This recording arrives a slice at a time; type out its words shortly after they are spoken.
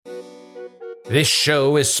This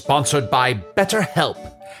show is sponsored by BetterHelp.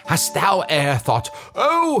 Hast thou e'er thought,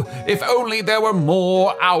 oh, if only there were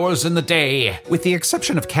more hours in the day? With the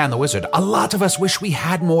exception of Can the Wizard, a lot of us wish we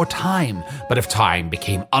had more time. But if time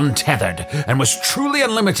became untethered and was truly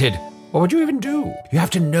unlimited, what would you even do? You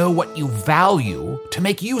have to know what you value to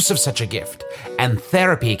make use of such a gift. And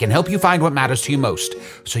therapy can help you find what matters to you most,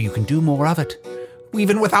 so you can do more of it,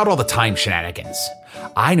 even without all the time shenanigans.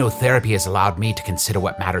 I know therapy has allowed me to consider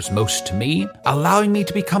what matters most to me, allowing me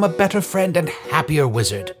to become a better friend and happier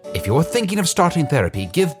wizard. If you're thinking of starting therapy,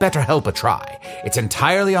 give BetterHelp a try. It's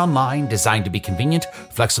entirely online, designed to be convenient,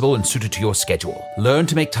 flexible, and suited to your schedule. Learn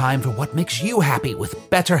to make time for what makes you happy with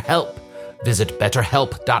BetterHelp. Visit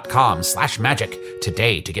betterhelp.com/magic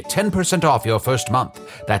today to get 10% off your first month.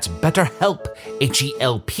 That's BetterHelp,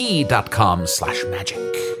 HELP.com/magic.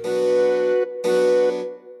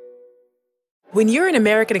 When you're an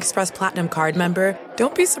American Express Platinum card member,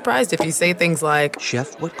 don't be surprised if you say things like,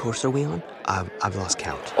 Chef, what course are we on? I've lost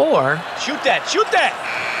count. Or, Shoot that!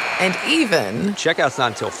 and even, Checkout's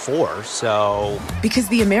not until 4, so... because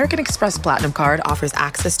the American Express Platinum Card offers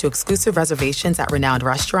access to exclusive reservations at renowned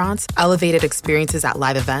restaurants, elevated experiences at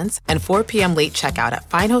live events, and 4 p.m. late checkout at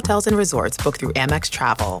fine hotels and resorts booked through Amex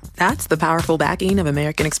Travel. That's the powerful backing of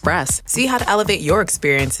American Express. See how to elevate your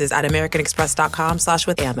experiences at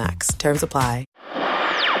americanexpress.com/withAmex. Terms apply.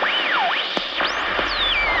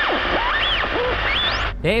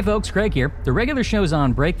 Hey folks, Craig here. The regular show's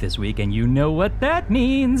on break this week, and you know what that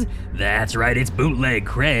means. That's right, it's Bootleg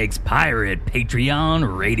Craig's Pirate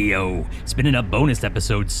Patreon Radio. Spinning up bonus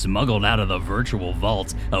episodes smuggled out of the virtual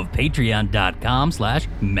vaults of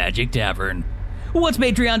patreon.com/Magic Tavern. What's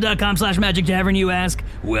patreon.com/Magic Tavern, you ask?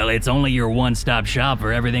 Well, it's only your one-stop shop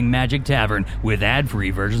for everything Magic Tavern, with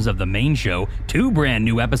ad-free versions of the main show, 2 brand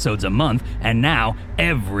new episodes a month, and now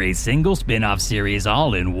every single spin-off series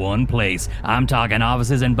all in one place. I'm talking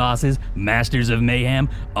Offices and Bosses, Masters of Mayhem,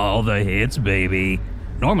 all the hits, baby.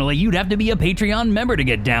 Normally, you'd have to be a Patreon member to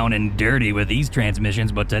get down and dirty with these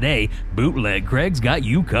transmissions, but today, Bootleg Craig's got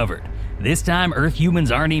you covered. This time, Earth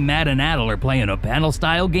humans Arnie, Matt, and Adel are playing a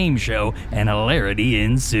panel-style game show, and hilarity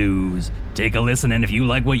ensues. Take a listen, and if you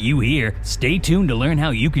like what you hear, stay tuned to learn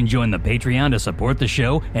how you can join the Patreon to support the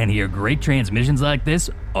show and hear great transmissions like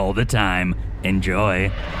this all the time.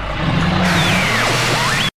 Enjoy.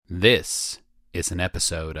 This is an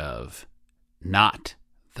episode of Not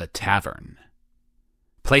the Tavern.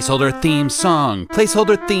 Placeholder theme song.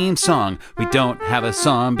 We don't have a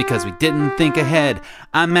song because we didn't think ahead.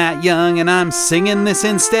 I'm Matt Young and I'm singing this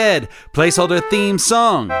instead. Placeholder theme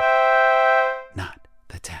song. Not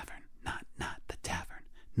the tavern. Not the tavern.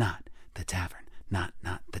 Not the tavern. Not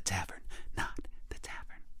the tavern. Not the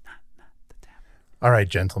tavern. Not the tavern. All right,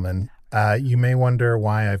 gentlemen. You may wonder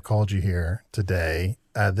why I've called you here today.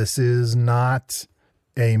 This is not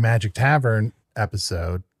a Magic Tavern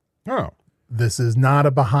episode. Oh. This is not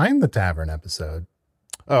a Behind the Tavern episode.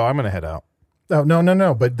 Oh, I'm going to head out. Oh,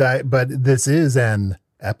 no. But this is an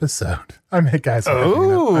episode. I'm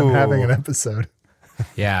having an episode.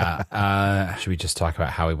 Yeah. Should we just talk about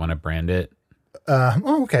how we want to brand it?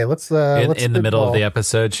 Okay. Let's in the middle of the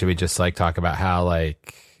episode, should we just talk about how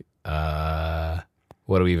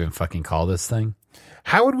what do we even fucking call this thing?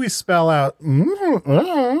 How would we spell out?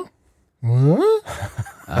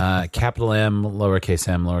 Capital M, lowercase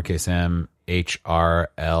m,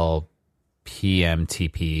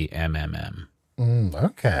 HRLPMTPMMM.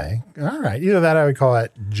 Okay. All right. Either that, I would call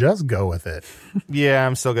it just go with it. Yeah,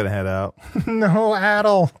 I'm still going to head out. No,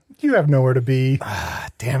 Adel. You have nowhere to be.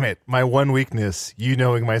 Damn it. My one weakness, you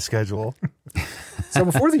knowing my schedule. So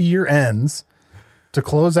before the year ends, to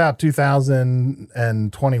close out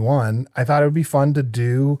 2021, I thought it would be fun to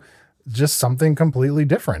do just something completely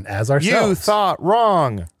different as ourselves. You thought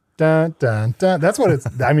wrong. Dun, dun, dun. That's what it's,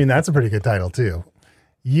 that's a pretty good title too.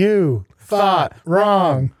 You thought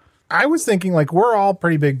wrong. I was thinking we're all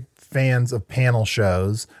pretty big fans of panel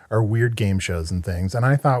shows or weird game shows and things. And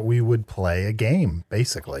I thought we would play a game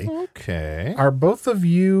basically. Okay. Are both of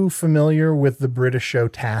you familiar with the British show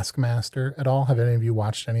Taskmaster at all? Have any of you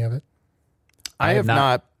watched any of it? I have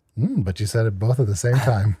not. But you said it both at the same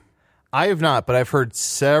time. I have not, but I've heard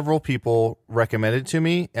several people recommend it to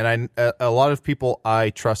me, and a lot of people I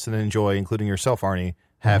trust and enjoy, including yourself, Arnie,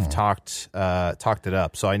 have talked it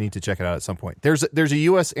up. So I need to check it out at some point. There's a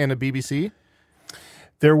US and a BBC.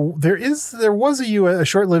 There was a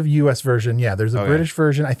short-lived US version. Yeah, there's a British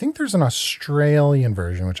version. I think there's an Australian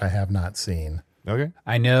version, which I have not seen. Okay.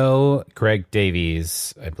 I know Greg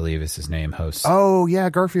Davies, I believe is his name, hosts. Oh yeah,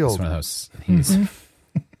 Garfield. He's one of those. He's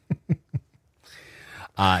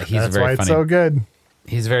That's very why it's funny. so good.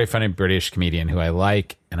 He's a very funny British comedian who I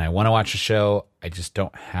like, and I want to watch a show. I just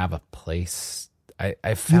don't have a place. I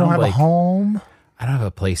found You don't have a home? I don't have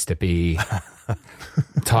a place to be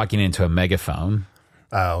talking into a megaphone.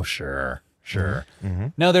 Oh, sure.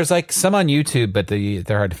 No, there's like some on YouTube, but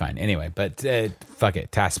they're hard to find. Anyway, but fuck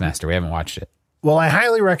it. Taskmaster. We haven't watched it. Well, I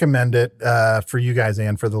highly recommend it for you guys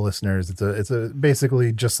and for the listeners. It's a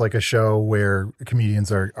basically just like a show where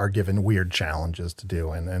comedians are given weird challenges to do,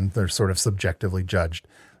 and they're sort of subjectively judged.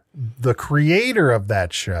 The creator of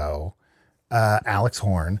that show, Alex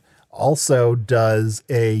Horn, also does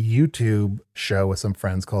a YouTube show with some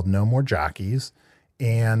friends called No More Jockeys.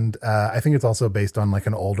 And I think it's also based on like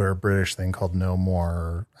an older British thing called No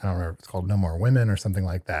More, I don't remember if it's called No More Women or something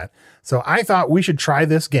like that. So I thought we should try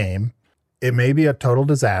this game. It may be a total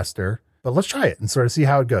disaster, but let's try it and sort of see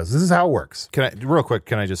how it goes. This is how it works. Real quick,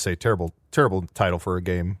 can I just say terrible title for a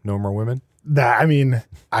game, No More Women? I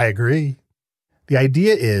agree. The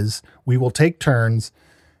idea is we will take turns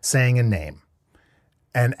saying a name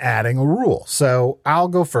and adding a rule. So I'll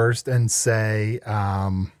go first and say,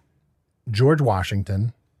 George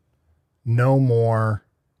Washington, no more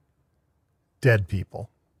dead people.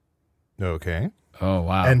 Okay. Oh,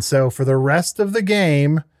 wow. And so for the rest of the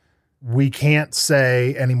game, we can't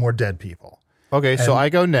say any more dead people. Okay, so I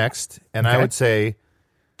go next, and I Okay. would say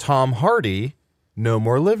Tom Hardy, no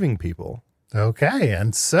more living people. Okay.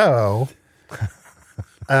 And so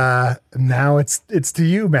now it's to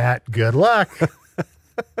you, Matt. Good luck.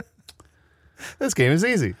 This game is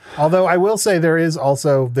easy. Although I will say there is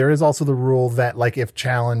also the rule that like if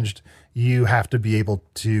challenged, you have to be able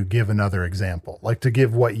to give another example, like to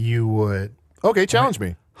give what you would. Okay, challenge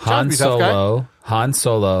me. Han Challenge me, tough guy.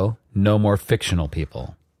 Solo, no more fictional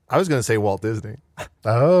people. I was going to say Walt Disney.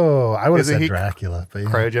 Oh, I would have Isn't said he Dracula. But yeah.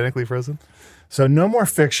 Cryogenically frozen? So no more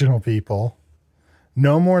fictional people,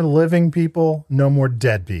 no more living people, no more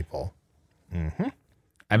dead people.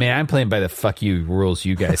 I mean, I'm playing by the fuck you rules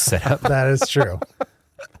you guys set up. That is true.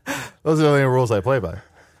 Those are the only rules I play by.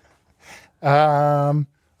 All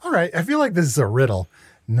right. I feel like this is a riddle.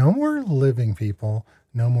 No more living people,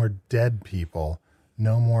 no more dead people,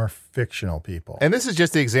 no more fictional people. And this is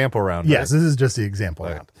just the example round. Yes, right? this is just the example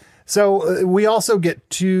round. So we also get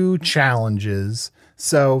 2 challenges.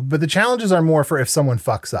 But the challenges are more for if someone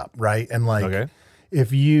fucks up, right? And like, Okay.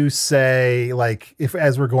 if you say like, if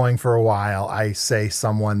as we're going for a while, I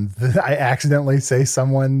accidentally say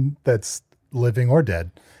someone that's living or dead,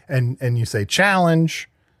 and you say challenge,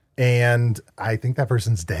 and I think that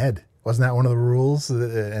person's dead. Wasn't that one of the rules?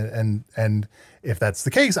 And if that's the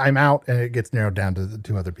case, I'm out, and it gets narrowed down to the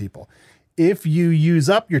 2 other people. If you use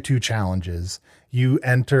up your 2 challenges, you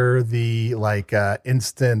enter the like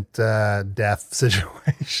instant death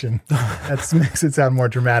situation. That makes it sound more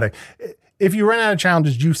dramatic. If you run out of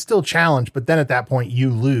challenges, you still challenge, but then at that point you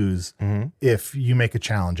lose if you make a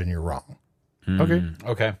challenge and you're wrong. Okay.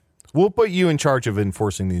 Okay. We'll put you in charge of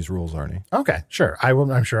enforcing these rules, Arnie. Okay, sure. I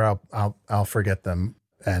will. I'm sure I'll forget them,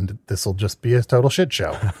 and this will just be a total shit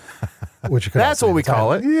show. Which you could That's also what we be the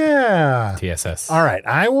call title. it. Yeah. TSS. All right.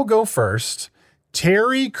 I will go first.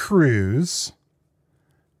 Terry Crews.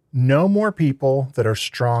 No more people that are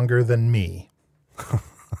stronger than me.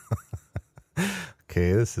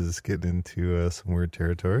 Okay, this is getting into some weird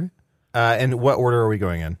territory. And what order are we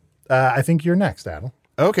going in? I think you're next, Adel.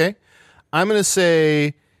 Okay. I'm going to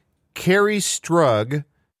say Carrie Strug.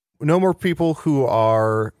 No more people who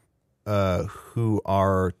are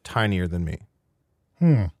tinier than me.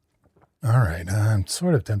 All right. I'm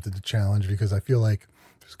sort of tempted to challenge because I feel like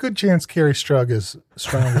there's a good chance Carrie Strug is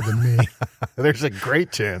stronger than me. There's a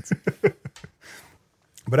great chance.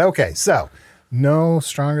 But okay, so no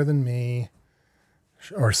stronger than me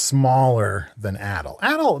or smaller than Adel.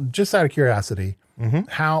 Adel, just out of curiosity,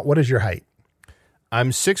 what is your height?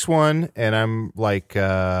 I'm 6'1", and I'm like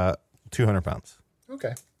 200 pounds.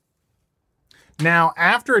 Okay. Now,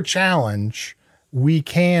 after a challenge, we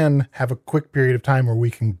can have a quick period of time where we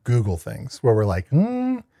can Google things, where we're like,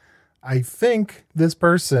 I think this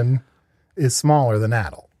person is smaller than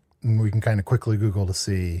Adel. And we can kind of quickly Google to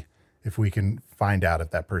see if we can find out if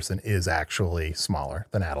that person is actually smaller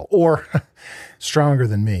than Adel or stronger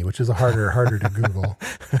than me, which is harder to Google.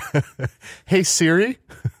 Hey, Siri,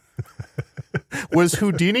 was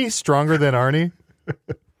Houdini stronger than Arnie?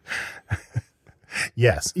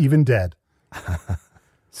 Yes, even dead.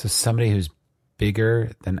 So somebody who's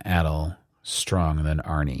bigger than Adel, strong than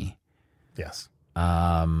Arnie. Yes.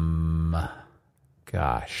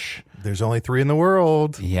 Gosh. There's only 3 in the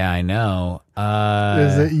world, Yeah, I know.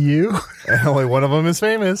 Is it you? and only one of them is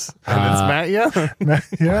famous, and it's Matt Young.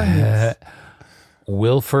 Yeah.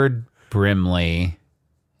 Wilford Brimley,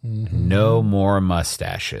 No more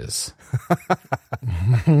mustaches.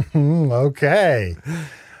 Okay.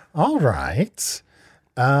 All right.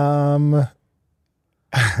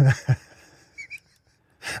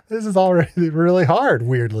 This is already really hard,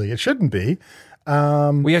 weirdly. It shouldn't be.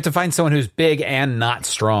 We have to find someone who's big and not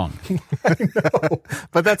strong.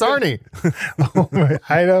 But that's Arnie.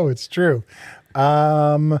 I know, it's true.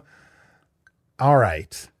 All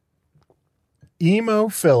right. Emo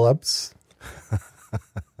Phillips.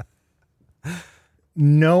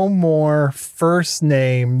 No more first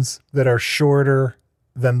names that are shorter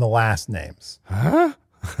than the last names.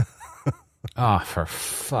 Oh, for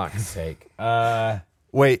fuck's sake.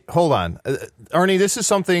 Wait, hold on. Arnie,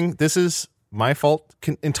 this is my fault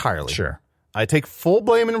entirely. Sure. I take full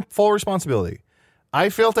blame and full responsibility. I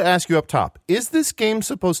failed to ask you up top. Is this game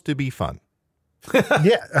supposed to be fun?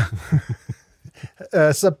 Yeah.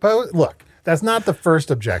 Look, that's not the first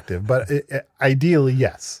objective, but ideally,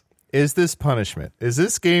 yes. Is this punishment? Is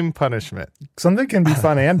this game punishment? Something can be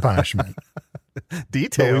fun and punishment.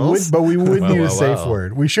 Details. But we would need a safe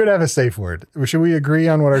word. We should have a safe word. Should we agree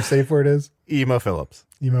on what our safe word is? Emo Phillips.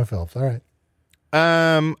 Emo Phillips. All right.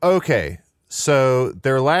 Okay. So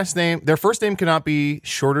their first name cannot be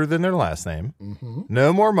shorter than their last name. Mm-hmm.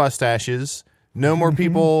 No more mustaches. No more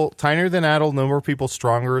people tinier than Adel. No more people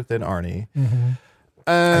stronger than Arnie. Mm-hmm.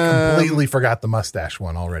 I completely forgot the mustache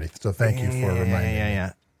one already. So thank you for reminding me.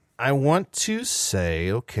 Yeah. I want to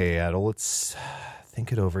say, okay, Adel, let's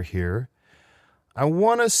think it over here. I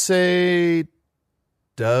want to say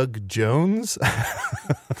Doug Jones. I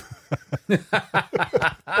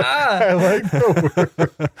like the word.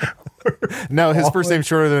 No, his first name's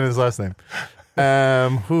shorter than his last name.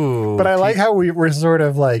 But I like how we're sort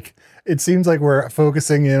of like, it seems like we're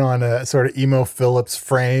focusing in on a sort of Emo Phillips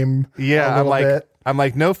frame. Yeah, I'm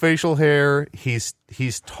like no facial hair. He's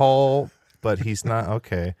tall, but he's not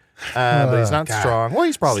okay. But he's not strong. Well,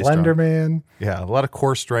 he's probably Slender strong. Man. Yeah, a lot of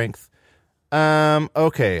core strength.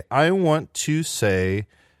 Okay, I want to say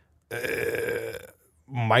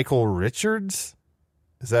Michael Richards.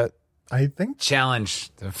 Is that? I think.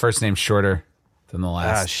 Challenge. The first name's shorter than the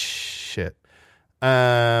last. Shit.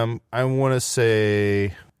 I want to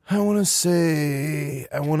say. I'm sorry.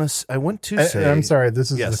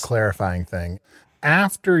 This is the clarifying thing.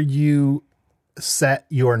 After you set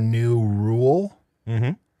your new rule,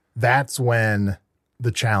 that's when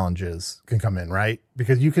the challenges can come in, right?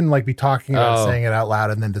 Because you can like be talking about saying it out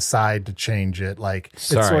loud and then decide to change it. Like it's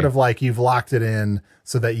sort of like you've locked it in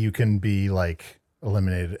so that you can be like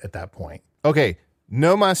eliminated at that point. Okay.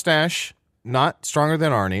 No mustache, not stronger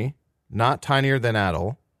than Arnie, not tinier than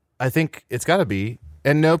Adel. I think it's got to be.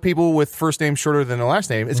 And no people with first name shorter than the last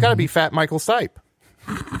name. It's got to be Fat Michael Stipe.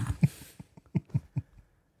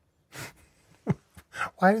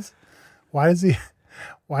 Why does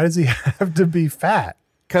he have to be fat?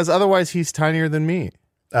 Because otherwise he's tinier than me.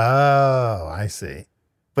 Oh, I see.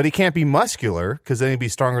 But he can't be muscular because then he'd be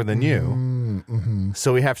stronger than you. Mm-hmm.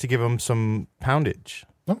 So we have to give him some poundage.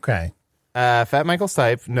 Okay. Fat Michael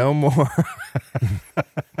Stipe, no more.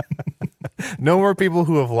 No more people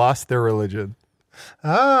who have lost their religion.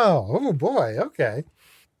 Oh boy. Okay.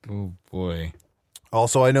 Oh boy.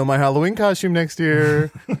 Also, I know my Halloween costume next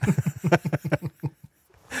year.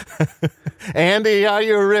 Andy, are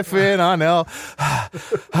you riffing on L?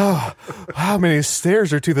 Oh, how many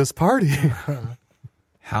stairs are to this party?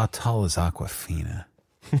 How tall is Aquafina?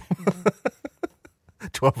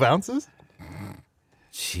 12 ounces?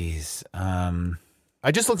 Jeez.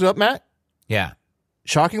 I just looked it up, Matt. Yeah.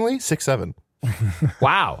 Shockingly, 6'7".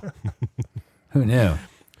 Wow. Who knew?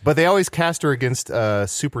 But they always cast her against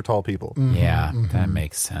super tall people. Yeah, that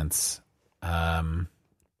makes sense.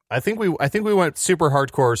 I think we went super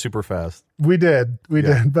hardcore, super fast. We did,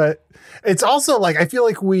 but it's also like I feel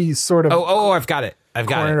like we sort of I've got it.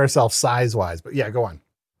 cornered ourselves size wise. But yeah, go on.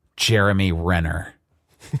 Jeremy Renner.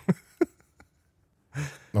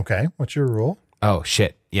 Okay, what's your rule? Oh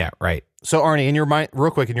shit! Yeah, right. So Arnie, in your mind,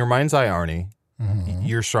 real quick, in your mind's eye, Arnie,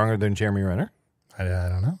 you're stronger than Jeremy Renner? I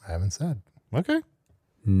don't know. I haven't said. Okay.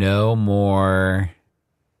 No more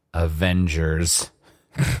Avengers.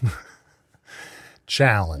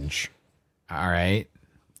 Challenge. All right.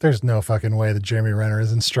 There's no fucking way that Jeremy Renner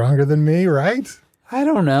isn't stronger than me, right? I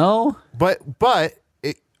don't know. But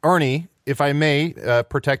Arnie, if I may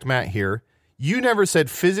protect Matt here, you never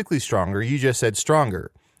said physically stronger. You just said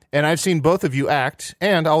stronger. And I've seen both of you act,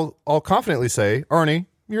 and I'll confidently say, Arnie,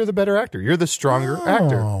 you're the better actor. You're the stronger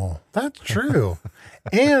actor. Oh, that's true.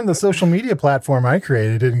 And the social media platform I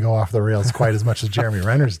created didn't go off the rails quite as much as Jeremy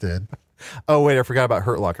Renner's did. Oh, wait, I forgot about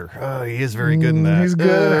Hurt Locker. Oh, he is very good in that. He's good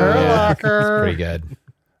at Hurt Yeah, Locker. it's pretty good.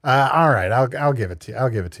 All right, I'll give it to you. I'll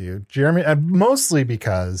give it to you, Jeremy. Mostly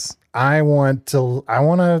because I want to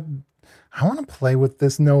play with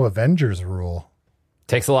this no Avengers rule.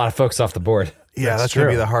 Takes a lot of folks off the board. Yeah, that's true.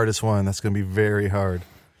 going to be the hardest one. That's going to be very hard.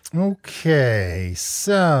 Okay,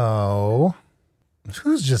 so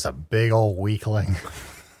who's just a big old weakling?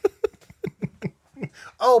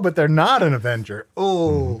 Oh, but they're not an Avenger.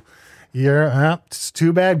 Oh, it's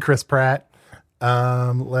too bad, Chris Pratt.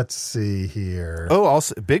 Let's see here. Oh,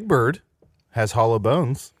 also Big Bird has hollow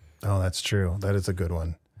bones, Oh, that's true. That is a good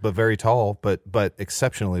one. but very tall, but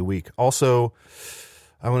exceptionally weak. Also,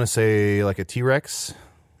 I want to say like a T-Rex,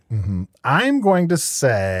 I'm going to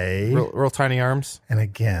say, real tiny arms. and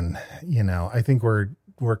again, I think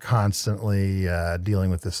we're constantly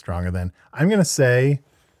dealing with this stronger than. I'm going to say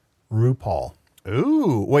RuPaul.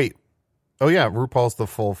 Ooh, wait. Oh yeah, RuPaul's the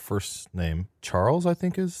full first name. Charles, I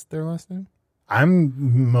think, is their last name.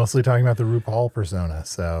 I'm mostly talking about the RuPaul persona.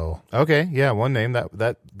 So Okay, yeah, one name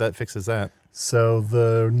that fixes that. So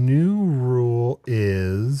the new rule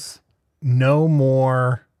is no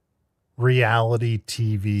more reality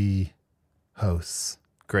TV hosts.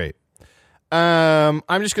 Great. I'm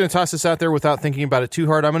just going to toss this out there without thinking about it too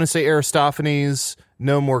hard. I'm going to say Aristophanes.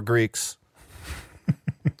 No more Greeks.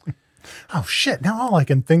 Oh shit! Now all I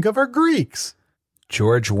can think of are Greeks.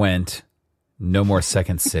 George Wendt. No more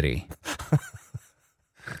Second City.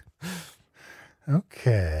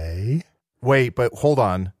 Okay. Wait, but hold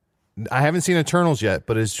on. I haven't seen Eternals yet,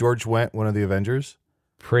 but is George Wendt one of the Avengers?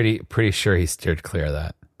 Pretty sure he steered clear of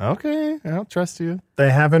that. Okay, I'll trust you. They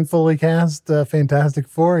haven't fully cast Fantastic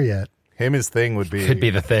Four yet. His thing would be Could be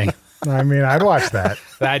the thing. I mean, I'd watch that.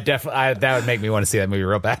 That would make me want to see that movie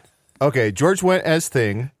real bad. Okay, George Wendt as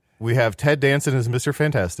Thing. We have Ted Danson as Mr.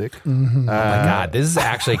 Fantastic. Oh my God, this is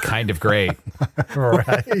actually kind of great.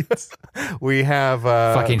 Right. We have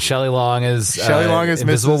Fucking Shelley Long as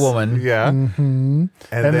Invisible Mrs. Woman. Yeah. And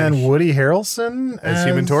then Woody Harrelson as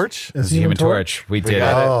Human Torch. As Human Torch. We did it.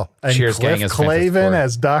 Oh, and Cheers, Cliff gang, as Clavin Fantastic Four.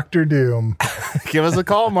 as Dr. Doom. Give us a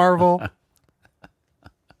call, Marvel.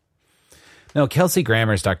 No, Kelsey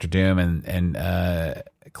Grammer's Dr. Doom and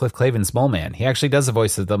Cliff Clavin's Mole Man. He actually does the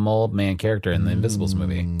voice of the Mole Man character in the Invisibles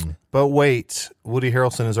movie. But wait, Woody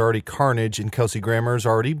Harrelson is already Carnage and Kelsey Grammer is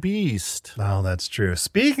already Beast. Oh, that's true.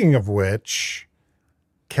 Speaking of which,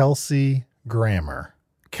 Kelsey Grammer.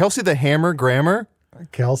 Kelsey the Hammer Grammer?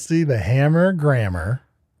 Kelsey the Hammer Grammer.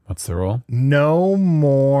 What's the rule? No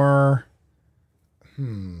more.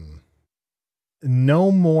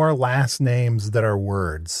 No more last names that are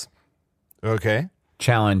words. Okay.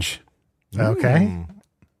 Challenge. Okay.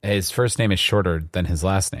 His first name is shorter than his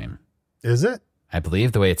last name. Is it? I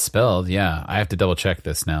believe the way it's spelled. Yeah. I have to double check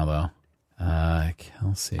this now, though.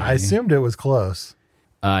 Kelsey. I assumed it was close.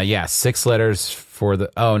 Yeah. 6 letters for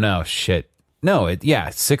the. Oh, no. Shit. No.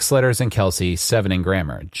 6 letters in Kelsey, 7 in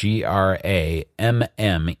grammar. Grammer.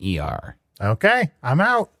 Okay. I'm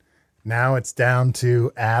out. Now it's down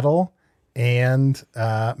to Adel and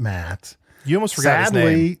Matt. You almost forgot his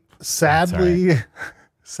name. Sadly,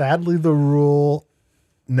 the rule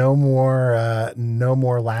no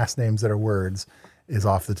more last names that are words is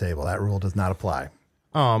off the table. That rule does not apply.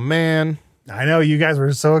 Oh, man. I know you guys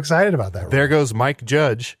were so excited about that rule. There goes Mike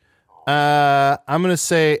Judge. I'm going to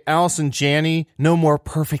say Allison Janney, no more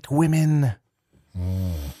perfect women.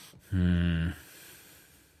 I'm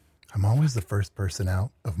always the first person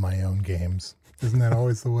out of my own games. Isn't that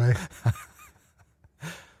always the way?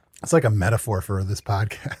 It's like a metaphor for this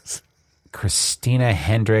podcast. Christina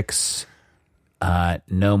Hendricks.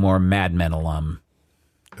 No more Mad Men alum.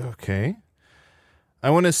 Okay. I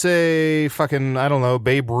want to say fucking, I don't know,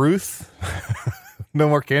 Babe Ruth. No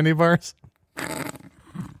more candy bars.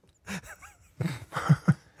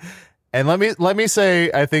 And let me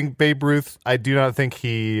say, I think Babe Ruth, I do not think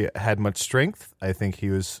he had much strength. I think he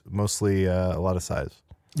was mostly a lot of size.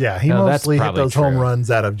 Yeah, he No, that's mostly hit probably those home true.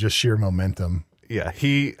 runs out of just sheer momentum. Yeah,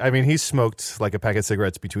 he smoked like a pack of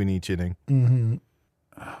cigarettes between each inning.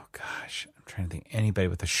 Oh, gosh. I'm trying to think anybody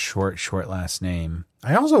with a short last name.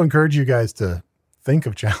 I also encourage you guys to think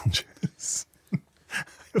of challenges.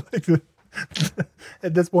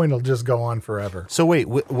 At this point, it'll just go on forever. So wait,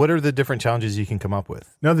 what are the different challenges you can come up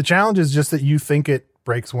with? No, the challenge is just that you think it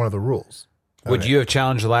breaks one of the rules. Would you have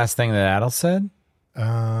challenged the last thing that Adel said?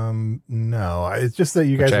 No, it's just that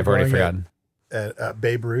you guys Which are I've already going forgotten. at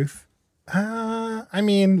Babe Ruth. I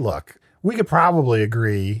mean, look, we could probably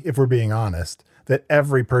agree, if we're being honest, that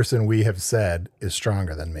every person we have said is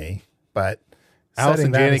stronger than me. But Allison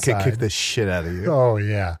setting that Janney could aside- kick the shit out of you. Oh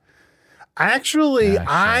yeah. Actually, Yeah,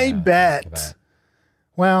 I sure. bet. Think about it.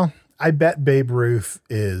 Well, I bet Babe Ruth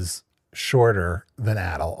is shorter than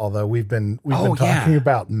Adel, although we've been Oh, talking yeah.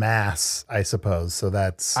 about mass, I suppose. So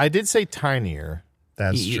that's I did say tinier.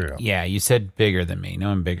 true. Yeah, you said bigger than me. No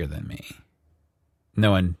one bigger than me.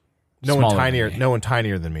 No one No one smaller tinier. than me. No one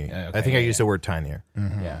tinier than me. Okay, I think I yeah, used the word tinier.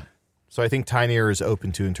 Yeah. So I think tinier is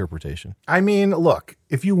open to interpretation. I mean, look,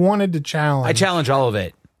 if you wanted to challenge, I challenge all of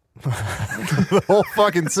it. The whole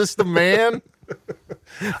fucking system, man.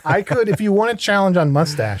 I could, if you want to challenge on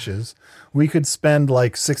mustaches, we could spend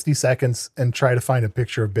like 60 seconds and try to find a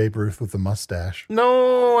picture of Babe Ruth with a mustache.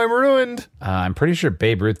 No, I'm ruined. I'm pretty sure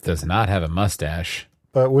Babe Ruth does not have a mustache.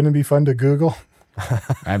 But wouldn't it be fun to Google?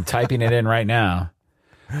 I'm typing it in right now.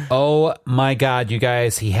 Oh my God, you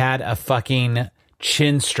guys, he had a fucking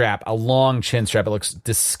chin strap, a long chin strap. It looks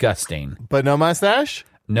disgusting. But no mustache?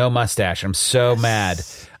 No mustache. I'm so mad.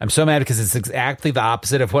 I'm so mad because it's exactly the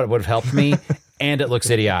opposite of what would have helped me, and it looks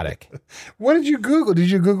idiotic. What did you Google? Did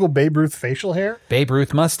you Google Babe Ruth facial hair? Babe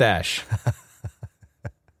Ruth mustache.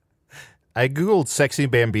 I Googled sexy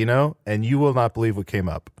Bambino, and you will not believe what came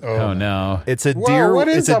up. Oh no. It's a Whoa, deer. what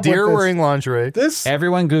is It's a up with deer this? wearing lingerie. This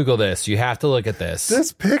Everyone Google this. You have to look at this.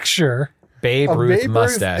 this picture Babe of Ruth Babe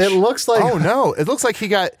mustache. Ruth, it looks like Oh no! It looks like he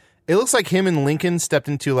got. It looks like him and Lincoln stepped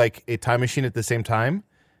into like a time machine at the same time,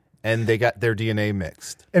 and they got their DNA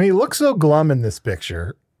mixed. and he looks so glum in this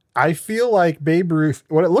picture. I feel like Babe Ruth,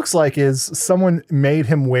 what it looks like is someone made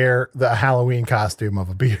him wear the Halloween costume of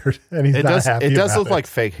a beard, and he's It not does. happy. It does about look like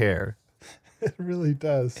fake hair, it really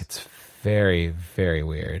does. It's very, very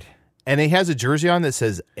weird. and he has a jersey on that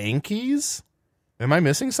says Yankees. Am I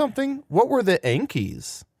missing something? What were the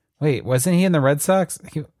Yankees? Wait, wasn't he in the Red Sox?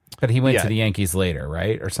 But he went Yeah. to the Yankees later,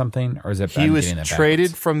 right? Or something? Or is it He I'm was getting that traded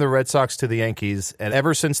backwards? from the Red Sox to the Yankees, and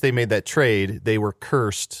ever since they made that trade, they were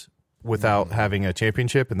cursed without having a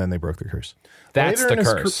championship, and then they broke the curse. That's Later the in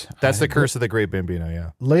his curse. That's the curse of the great Bambino.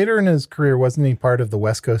 Yeah, Later in his career, wasn't he part of the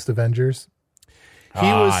West Coast Avengers? he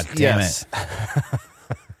was. Damn Yes,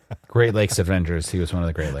 Great Lakes Avengers. He was one of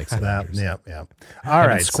the Great Lakes Avengers. Yeah. All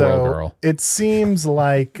right, Squirrel so Girl. it seems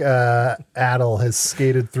like Adel has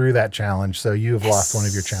skated through that challenge, so you have lost one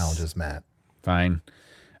of your challenges, Matt. Fine.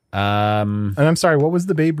 And I'm sorry, what was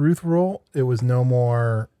the Babe Ruth rule? It was no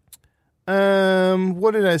more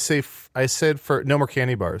What did I say? I said for no more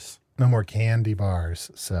candy bars. candy bars.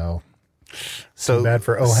 So So bad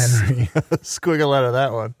for O. Henry. squiggle out of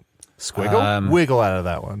that one. Squiggle, wiggle out of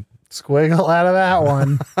that one. Squiggle out of that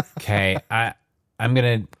one. Okay. I'm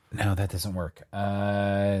going to. No, that doesn't work.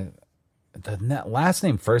 Last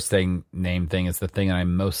name, first name thing is the thing that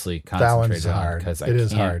I'm mostly one's concentrated on hard. because I It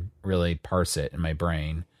is can't hard. really parse it in my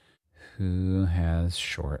brain. Who has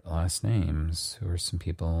short last names? Who are some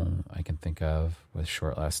people I can think of with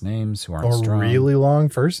short last names who aren't Or strong? really long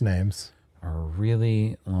first names. Or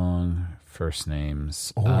really long first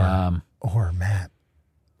names. Or Matt,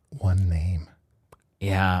 one name.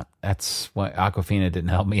 Yeah, that's what Aquafina didn't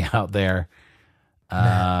help me out there.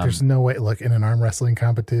 Matt, there's no way. Look, in an arm wrestling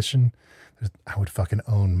competition, I would fucking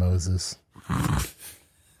own Moses.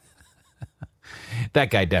 That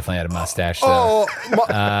guy definitely had a mustache, though.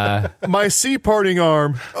 Oh, my sea parting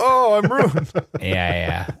arm. Oh, I'm ruined.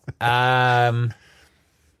 Yeah.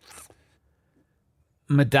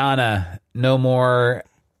 Madonna, no more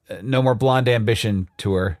Blonde Ambition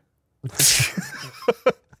tour.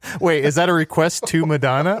 Wait, is that a request to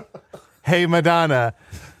Madonna? Hey, Madonna,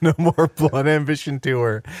 no more Blood Ambition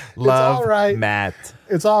tour. Love, all right. Matt.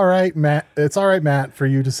 It's all right, Matt. It's all right, Matt, for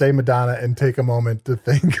you to say Madonna and take a moment to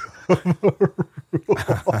think of a rule.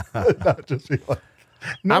 Not just be like,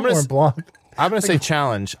 no I'm gonna more s- blonde. I'm going to say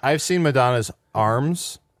challenge. I've seen Madonna's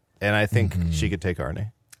arms, and I think she could take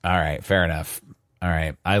Arnie. All right, fair enough. All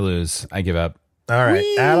right, I lose. I give up. All right,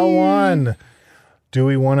 Adel won. Do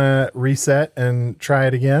we want to reset and try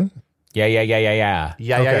it again? Yeah.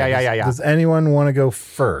 Yeah. Does anyone want to go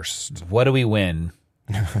first? What do we win?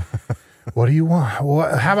 What do you want?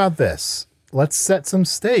 How about this? Let's set some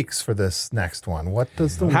stakes for this next one. What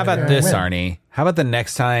does the How about winner this, win? Arnie? How about the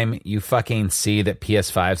next time you fucking see that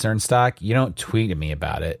PS5s are in stock, you don't tweet at me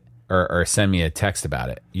about it or send me a text about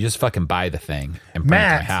it. You just fucking buy the thing and bring it to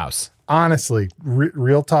Matt. my house. Honestly,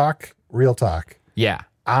 real talk. Yeah.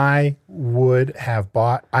 I would have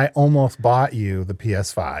I almost bought you the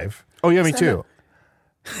PS5. Oh, yeah, me too.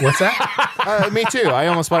 What's that? Me too. I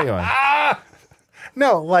almost bought you one.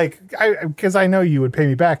 No, because I know you would pay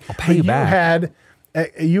me back. I'll pay you back.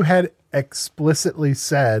 You had explicitly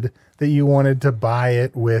said that you wanted to buy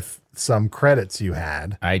it with some credits you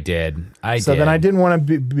had. I did. So then I didn't want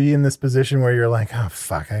to be in this position where you're like, oh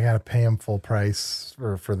fuck, I got to pay him full price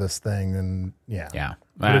for this thing, and yeah. Yeah.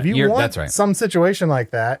 But if you want that's right. some situation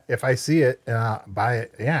like that, if I see it and I'll buy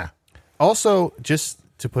it, yeah. Also, just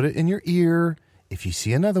to put it in your ear. If you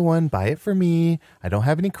see another one, buy it for me. I don't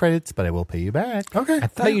have any credits, but I will pay you back. Okay. I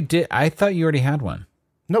thought you did. I thought you already had one.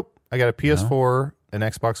 Nope. I got a PS4, an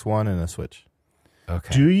Xbox One, and a Switch.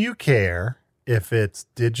 Okay. Do you care if it's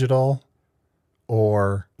digital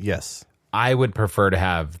or... Yes. I would prefer to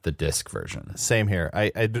have the disc version. Same here. I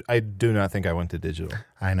do not think I went to digital.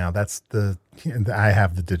 I know, that's I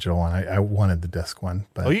have the digital one. I wanted the disc one.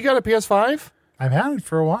 But Oh, you got a PS5? I've had it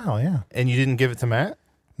for a while, yeah. And you didn't give it to Matt?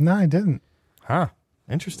 No, I didn't. Huh.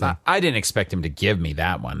 Interesting. I didn't expect him to give me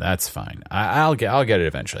that one. That's fine. I'll get it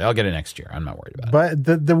eventually. I'll get it next year. I'm not worried about it.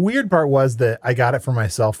 But the weird part was that I got it for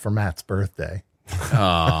myself for Matt's birthday.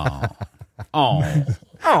 Oh.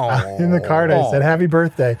 In the card, I said, "Happy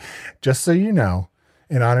birthday." Just so you know,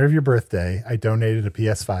 in honor of your birthday, I donated a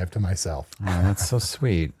PS5 to myself. Oh, that's so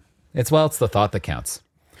sweet. It's the thought that counts.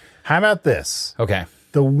 How about this? Okay.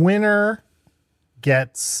 The winner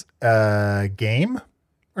gets a game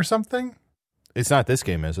or something. It's not this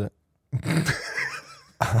game, is it?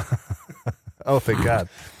 Oh, thank God.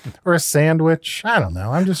 Or a sandwich. I don't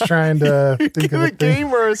know. I'm just trying to think of a a thing.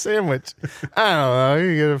 game or a sandwich. I don't know.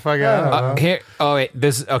 You get a fucking. I don't know. Here. Oh wait.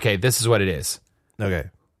 This is what it is. Okay.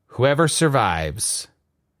 Whoever survives.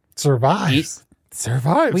 Survives.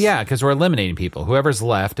 Survives. Well, yeah, because we're eliminating people. Whoever's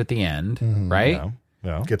left at the end, right?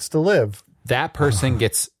 No. Gets to live. That person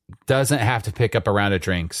doesn't have to pick up a round of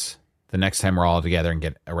drinks the next time we're all together and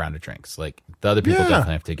get a round of drinks. Like the other people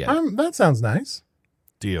definitely have to get it. That sounds nice.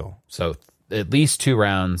 Deal. So at least 2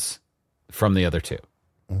 rounds from the other 2.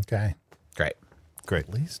 Okay. Great. Great.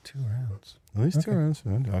 At least 2 rounds. At least 2 rounds.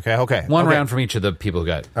 Okay. One round from each of the people who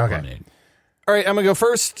got eliminated. All right, I'm going to go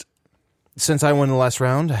first. Since I won the last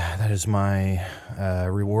round, that is my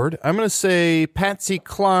reward. I'm going to say Patsy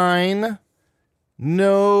Cline,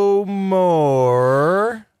 no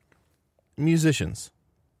more musicians.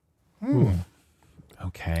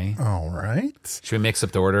 Okay. All right. Should we mix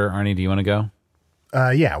up the order? Arnie, do you want to go?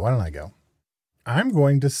 Yeah, why don't I go? I'm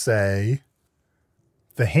going to say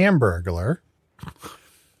the Hamburglar.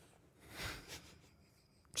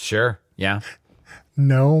 Sure. Yeah.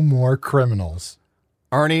 No more criminals.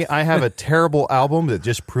 Arnie, I have a terrible album that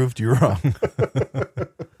just proved you wrong.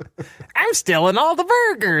 I'm stealing all the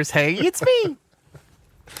burgers. Hey, it's me.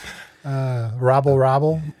 Robble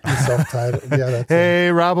Robble. Self-titled. Yeah, that's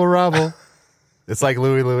Hey, Robble Robble. It's like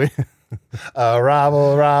Louie.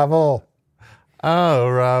 Robble Robble. Oh,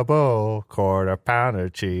 Robbo, quarter pounder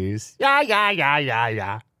cheese.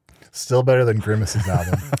 Yeah. Still better than Grimace's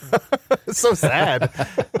album. It's so sad.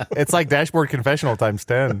 It's like Dashboard Confessional times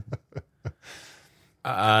 10.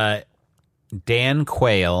 Dan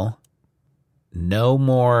Quayle, no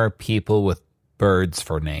more people with birds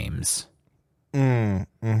for names. Okay,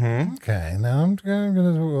 now I'm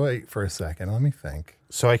gonna wait for a second. Let me think.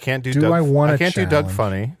 So I can't do. Do Doug, I want I a can't do Doug challenge?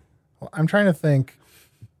 Funny. Well, I'm trying to think.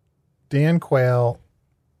 Dan Quayle,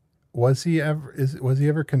 was he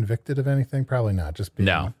ever convicted of anything? Probably not. Just being,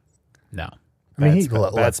 No. I mean,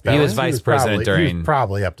 Bad let's be He was honest, vice president probably, he was during-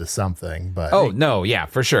 probably up to something. But Oh no, yeah,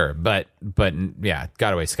 for sure. But yeah,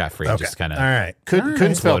 got away scot free. okay. Just kind of all right.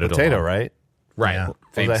 Couldn't spell Floated potato, along. right? right. Yeah. Was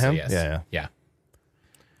that Famously, him? yes. Yeah.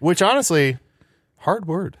 Which honestly, hard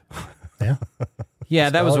word. Yeah. Yeah,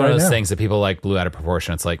 that was Spell it one of right those now. things that people like blew out of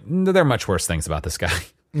proportion. It's like there are much worse things about this guy.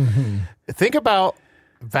 Think about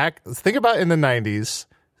in the 90s,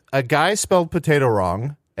 a guy spelled potato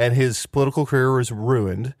wrong and his political career was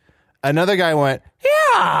ruined. Another guy went,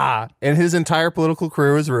 yeah, and his entire political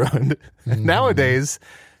career was ruined. Nowadays,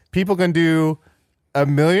 people can do a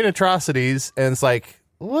million atrocities and it's like,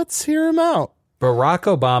 let's hear him out. Barack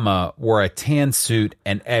Obama wore a tan suit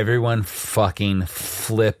and everyone fucking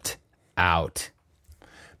flipped out.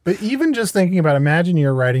 But even just thinking about, imagine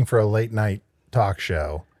you're writing for a late night talk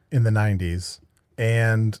show in the 90s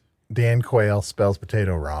and Dan Quayle spells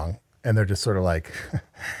potato wrong. And they're just sort of like,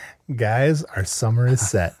 guys, our summer is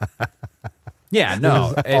set. Yeah,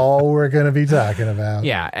 no. This is all we're going to be talking about.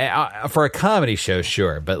 Yeah, for a comedy show,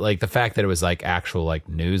 sure, but like the fact that it was like actual like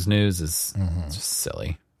news is just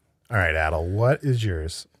silly. All right, Adel, what is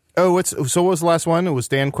yours? Oh, what was the last one? It was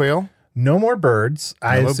Dan Quayle. No more birds.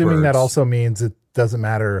 I'm more assuming that birds. also means it doesn't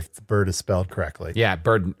matter if the bird is spelled correctly. Yeah,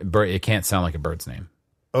 bird. It can't sound like a bird's name.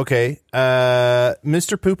 Okay.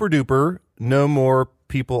 Mr. Pooper Duper, no more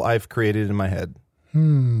people I've created in my head. I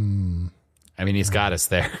mean, he's got us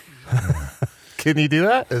there. Can you do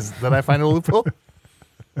that? Did I find a loophole?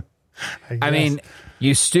 I mean,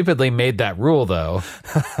 you stupidly made that rule though.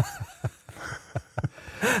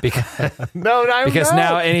 because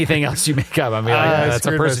now anything else you make up, I'm like, I that's a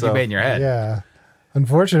screwed person you myself. made in your head. Yeah.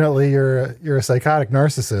 Unfortunately, you're a psychotic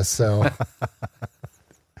narcissist, so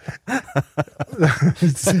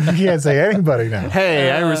You can't say anybody now. Hey,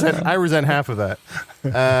 I resent half of that.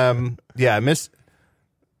 Yeah, Mr.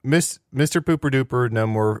 Pooper Duper. No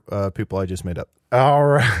more people I just made up. All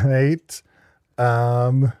right.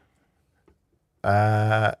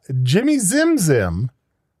 Jimmy Zim Zim.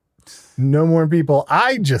 No more people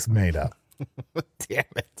I just made up. Damn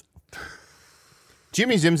it.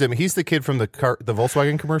 Jimmy Zim Zim. He's the kid from the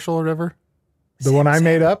Volkswagen commercial or whatever. The one I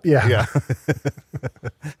made up? Yeah. Yeah.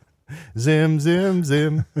 Zim Zim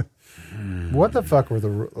Zim. What the fuck were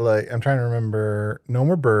I'm trying to remember. No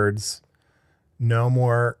more birds. No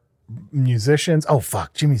more musicians. Oh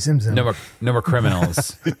fuck, Jimmy Zim Zim. No more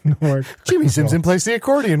criminals. No more Jimmy Zim Zim plays the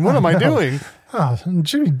accordion. What am I doing? Oh,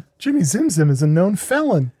 Jimmy Zim Zim is a known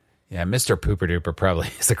felon. Yeah, Mr. Pooper Duper probably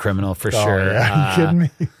is a criminal for sure. Yeah, are you kidding me?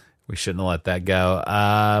 We shouldn't have let that go.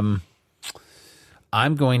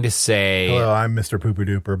 I'm going to say... Hello, I'm Mr. Pooper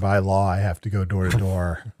Duper. By law, I have to go door to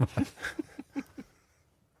door.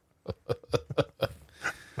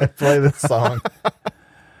 I play this song.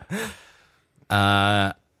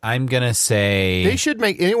 I'm going to say... They should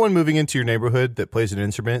make anyone moving into your neighborhood that plays an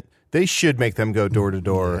instrument, they should make them go door to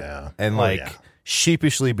door and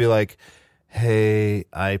sheepishly be like, hey,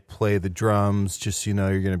 I play the drums. Just so you know,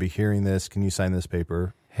 you're going to be hearing this. Can you sign this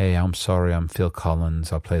paper? Hey, I'm sorry. I'm Phil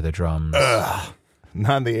Collins. I'll play the drums.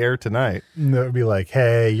 Not in the air tonight. No, it'd be like,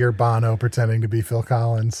 hey, you're Bono pretending to be Phil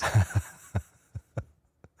Collins.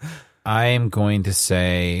 I am going to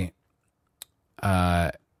say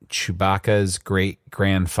Chewbacca's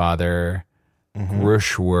great-grandfather,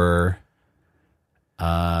 Grushwer.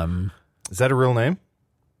 Is that a real name?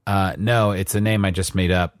 No, it's a name I just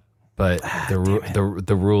made up, but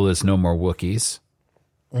the rule is no more Wookiees.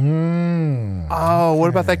 Oh, what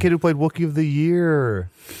about that kid who played Wookiee of the Year?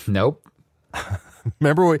 Nope.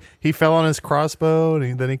 Remember when he fell on his crossbow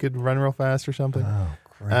and then he could run real fast or something? Oh,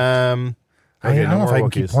 great. Okay, I don't know if I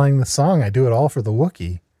can keep playing the song. I do it all for the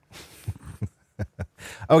Wookiee.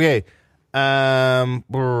 Okay. I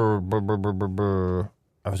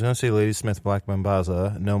was going to say Ladysmith Black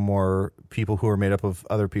Mambaza. No more people who are made up of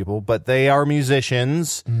other people, but they are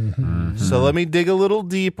musicians. So let me dig a little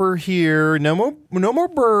deeper here. No more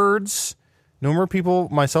birds. No more people,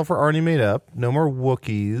 myself or Arnie, made up. No more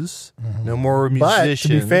Wookiees. No more musicians. But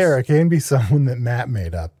to be fair, it can be someone that Matt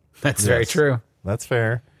made up. That's very true. That's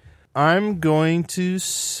fair. I'm going to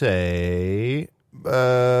say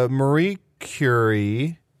Marie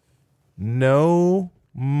Curie. No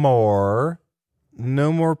more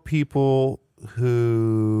people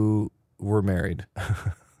who were married.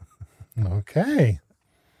 Okay.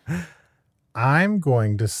 I'm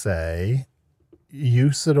going to say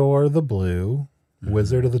Usidore the Blue,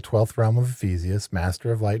 Wizard of the 12th Realm of Ephesius,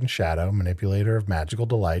 Master of Light and Shadow, Manipulator of Magical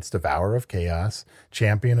Delights, Devourer of Chaos,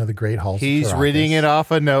 Champion of the Great Halls of He's Caracas. reading it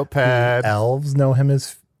off a notepad. The elves know him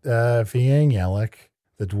as Fiang Yellick.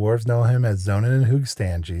 The dwarves know him as Zonin and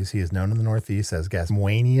Hoogstanges. He is known in the Northeast as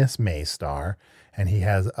Gasmuanius Maystar, and he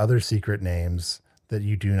has other secret names that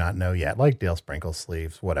you do not know yet, like Dale Sprinkle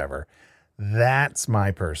Sleeves, whatever. That's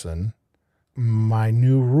my person. My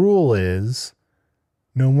new rule is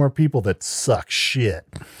no more people that suck shit.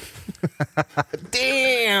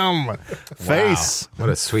 Damn. Face. What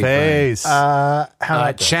a sweet face. How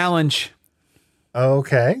about this? Challenge.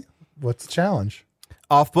 Okay. What's the challenge?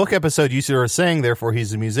 Off book episode, Usidore sang, therefore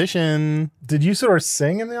he's a musician. Did you sort of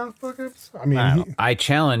sing in the off-book episode? I mean, I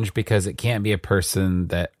challenge because it can't be a person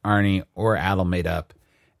that Arnie or Adel made up.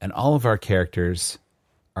 And all of our characters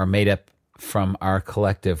are made up from our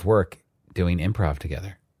collective work doing improv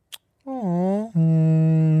together.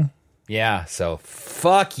 Aww. Yeah, so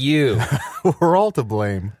fuck you. We're all to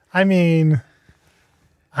blame. I mean,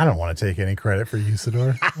 I don't want to take any credit for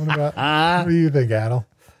Usidore. What do you think, Adel?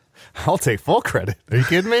 I'll take full credit. Are you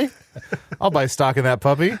kidding me? I'll buy stock in that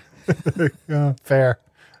puppy. Fair.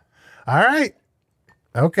 All right.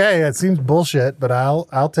 Okay, that seems bullshit, but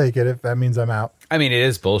I'll take it if that means I'm out. I mean, it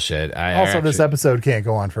is bullshit. This episode can't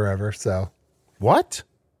go on forever, so. What?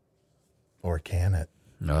 Or can it?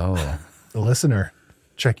 No. The listener,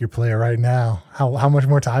 check your player right now. How much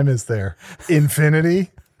more time is there?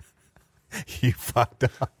 Infinity? You fucked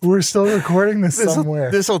up. We're still recording this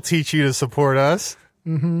somewhere. This will teach you to support us.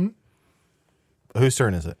 Mm-hmm. Whose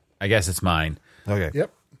turn is it? I guess it's mine. Okay.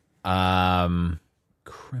 Yep.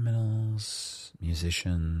 Criminals,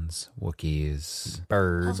 musicians, Wookiees,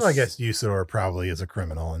 Birds. Also, I guess Usidore probably is a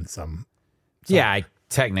criminal in some. Yeah,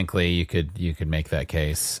 technically you could make that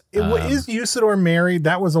case. Is Usidore married?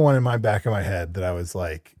 That was the one in my back of my head that I was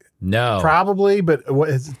like, no, probably, but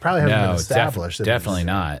it probably hasn't been established. Definitely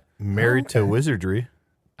not. Married to wizardry.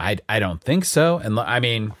 I don't think so. And I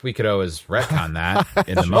mean, we could always retcon that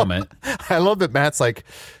in the moment. I love that Matt's like,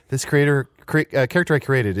 this character I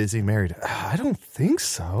created, is he married? I don't think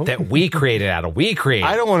so. That we created out of we created.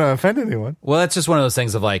 I don't want to offend anyone. Well, that's just one of those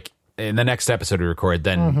things of like, in the next episode we record,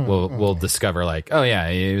 then we'll discover like, oh yeah,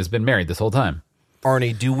 he's been married this whole time.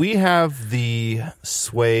 Arnie, do we have the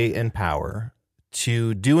sway and power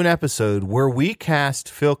to do an episode where we cast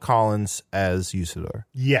Phil Collins as Usador?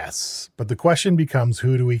 Yes, but the question becomes,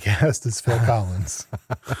 who do we cast as Phil Collins?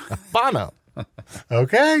 Bono.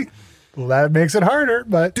 Okay. Well, that makes it harder,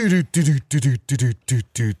 but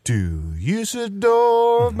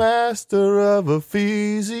Usador, master of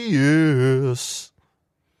Ephesius.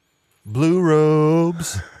 Blue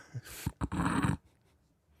robes.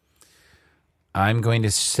 I'm going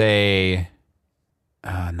to say,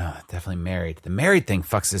 no, definitely married. The married thing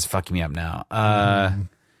is fucking me up now.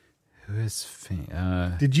 Who is?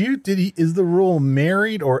 Is the rule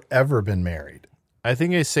married or ever been married? I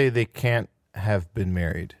think I say they can't have been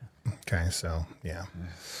married. Okay, so yeah.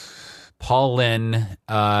 Paul Lynn,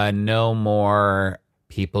 no more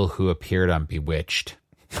people who appeared on Bewitched.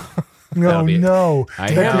 No, no.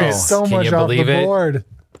 I That know. takes so Can much you off the believe it? board.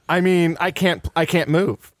 I mean, I can't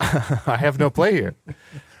move. I have no play here.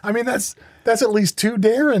 I mean, that's at least 2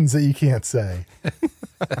 Darrens that you can't say.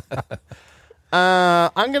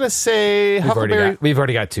 I'm gonna say We've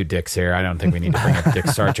already got 2 Dicks here. I don't think we need to bring up Dick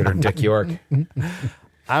Sargent or Dick York. I'm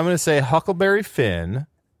gonna say Huckleberry Finn.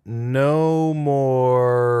 No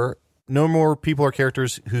more people or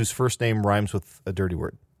characters whose first name rhymes with a dirty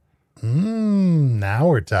word. Now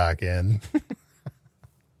we're talking.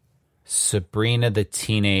 Sabrina the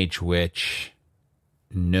Teenage Witch.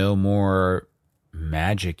 No more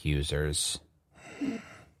magic users.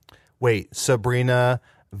 Wait, Sabrina,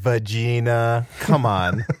 Vagina. Come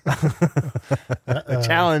on. A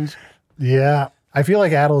challenge. Yeah. I feel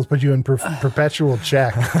like Adel has put you in perpetual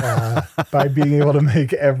check by being able to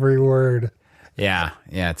make every word, Yeah,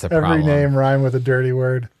 it's a every problem. name rhyme with a dirty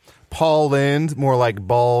word. Paul Lind, more like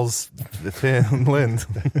balls. Finn Lind.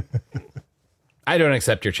 I don't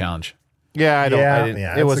accept your challenge. Yeah, I don't.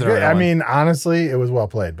 It wasn't. good. a I one. mean, honestly, it was well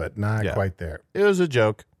played, but not Yeah. quite there. It was a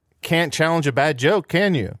joke. Can't challenge a bad joke,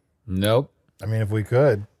 can you? Nope. I mean, if we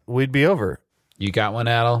could. We'd be over. You got one,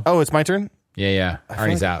 Adel? Oh, it's my turn? Yeah.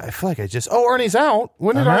 Arnie's out. I feel like I just... Oh, Arnie's out.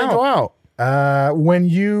 When did I'm Arnie go out? When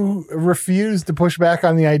you refuse to push back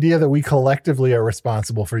on the idea that we collectively are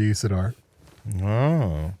responsible for Usador.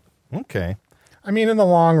 Oh, okay. I mean, in the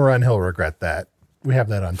long run, he'll regret that. We have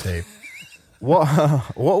that on tape. What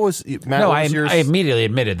was... Matt, No, what I was yours? immediately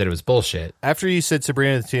admitted that it was bullshit. After you said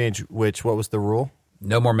Sabrina the Teenage Witch, what was the rule?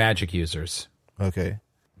 No more magic users. Okay.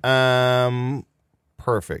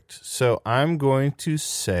 Perfect. So I'm going to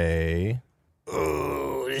say...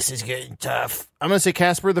 Oh, this is getting tough. I'm going to say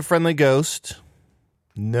Casper the Friendly Ghost.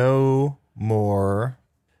 No more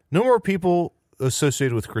people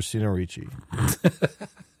associated with Christina Ricci.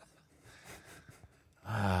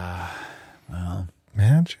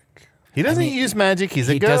 Magic. He doesn't use magic. He's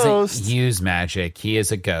a He ghost. doesn't use magic. He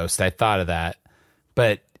is a ghost. I thought of that.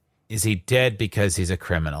 But is he dead because he's a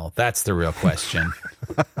criminal? That's the real question.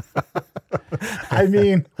 I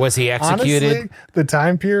mean, Was he executed? honestly, the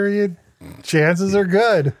time period, chances are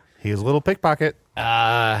good. He's a little pickpocket.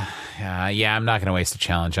 Yeah, I'm not going to waste a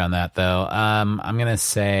challenge on that, though. I'm going to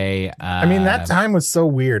say... I mean, that time was so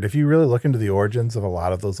weird. If you really look into the origins of a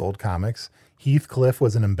lot of those old comics, Heathcliff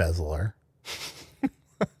was an embezzler.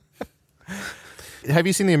 Have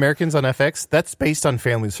you seen The Americans on FX? That's based on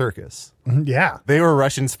Family Circus. Yeah. They were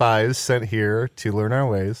Russian spies sent here to learn our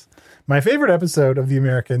ways. My favorite episode of The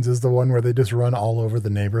Americans is the one where they just run all over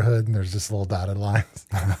the neighborhood and there's just little dotted lines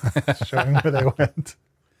showing where they went.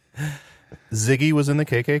 Ziggy was in the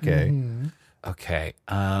KKK. Okay.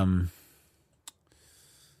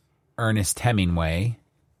 Ernest Hemingway.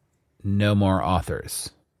 No more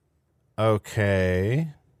authors. Okay.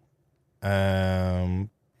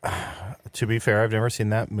 To be fair, I've never seen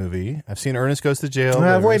that movie. I've seen Ernest Goes to Jail. but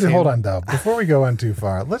I've never Wait, seen- hold on, though. Before we go on too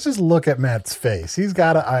far, let's just look at Matt's face. He's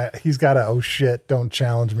got a oh shit, don't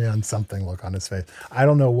challenge me on something look on his face. I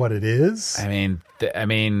don't know what it is. I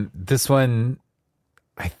mean, this one,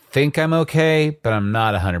 I think I'm okay, but I'm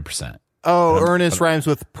not 100%. Oh, Ernest rhymes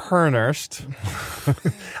with Pernest.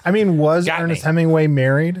 I mean, was Got Ernest me. Hemingway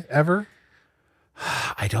married ever?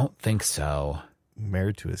 I don't think so.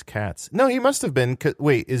 Married to his cats. No, he must have been.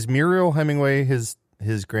 Wait, is Muriel Hemingway his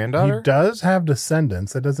granddaughter? He does have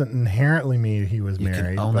descendants. That doesn't inherently mean he was You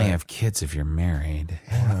married. can only but- have kids if you're married.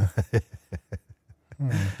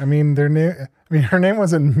 I mean, her name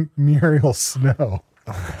wasn't Muriel Snow.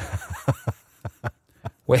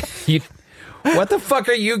 Wait, What the fuck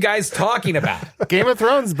are you guys talking about? Game of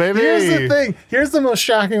Thrones, baby. Here's the thing. Here's the most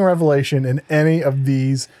shocking revelation in any of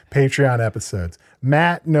these Patreon episodes.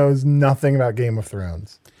 Matt knows nothing about Game of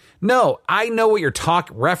Thrones. No, I know what you're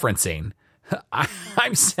referencing.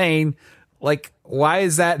 I'm saying, like, why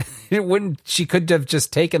is that? She could have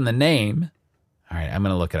just taken the name. All right, I'm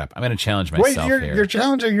going to look it up. I'm going to challenge myself here. You're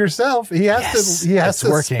challenging yourself. He has to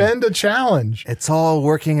working. spend a challenge. It's all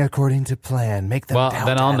working according to plan. Make them doubt,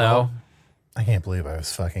 then I'll know. I can't believe I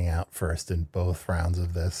was fucking out first in both rounds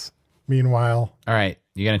of this. Meanwhile, All right,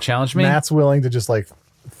 you going to challenge me? Matt's willing to just like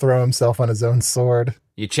throw himself on his own sword.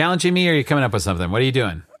 You challenging me or are you coming up with something? What are you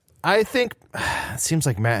doing? I think it seems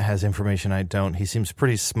like Matt has information I don't. He seems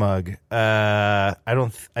pretty smug. I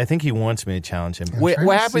think he wants me to challenge him. What trying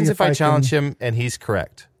to happens see if I challenge him and he's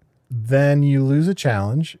correct? Then you lose a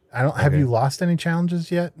challenge. Have you lost any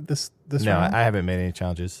challenges yet this No, round? I haven't made any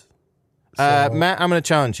challenges. Matt, I'm going to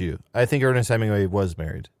challenge you. I think Ernest Hemingway was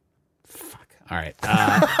married. All right.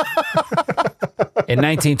 In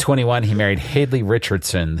 1921, he married Hadley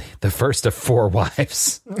Richardson, the first of 4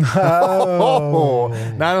 wives. Oh,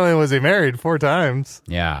 not only was he married 4 times.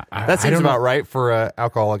 Yeah. That seems about right for an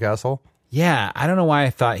alcoholic asshole. Yeah. I don't know why I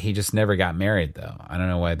thought he just never got married, though. I don't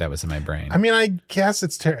know why that was in my brain. I mean, I guess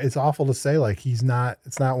it's awful to say like it's not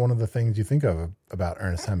one of the things you think of about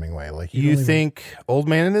Ernest Hemingway. Like You think Old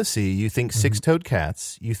Man in the Sea, you think Six-Toed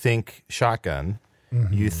Cats, you think Shotgun,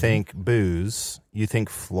 you think booze, you think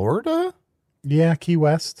Florida? Yeah, Key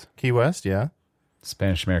West. Key West, yeah.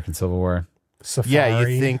 Spanish-American Civil War. Safari. Yeah,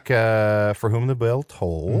 you think For Whom the Bell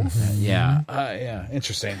Tolls. Yeah. Yeah.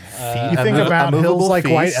 Interesting. You think about A Movable Hills Like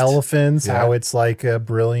White Feast. Elephants, Yeah. how it's like a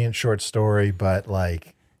brilliant short story, but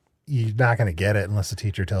like you're not going to get it unless the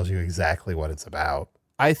teacher tells you exactly what it's about.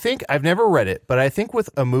 I think, I've never read it, but I think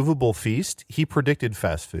with A Movable Feast, he predicted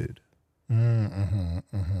fast food. So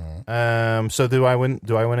do I win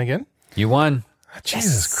again? You won.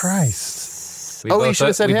 Jesus Christ. We Oh, both, you should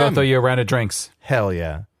have said we him. both owe you a round of drinks. Hell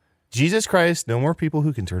yeah. Jesus Christ, no more people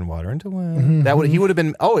who can turn water into wine. He would have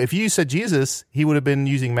been, if you said Jesus, he would have been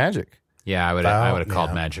using magic. Yeah, I would have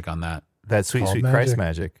called magic on that. That sweet, Called sweet magic. Christ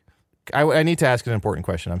magic. I need to ask an important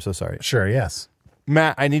question. I'm so sorry. Sure, yes.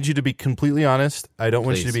 Matt, I need you to be completely honest. I don't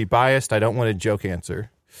want you Please. to be biased. I don't want a joke answer.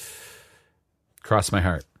 Cross my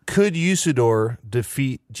heart. Could Usador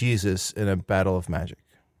defeat Jesus in a battle of magic?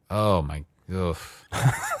 Oh my. Oof.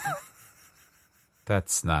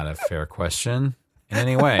 That's not a fair question in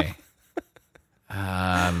any way.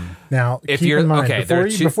 Now, If keep you're- in mind, okay, there are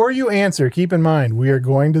two- before you answer, keep in mind, we are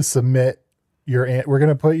going to submit we're going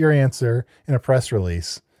to put your answer in a press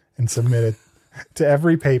release and submit it to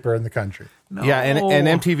every paper in the country. Yeah, and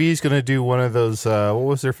MTV is going to do one of those, what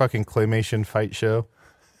was their fucking claymation fight show?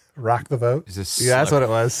 Rock the vote. Is this Yeah, that's what it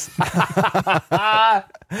was.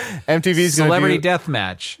 MTV's going celebrity to do death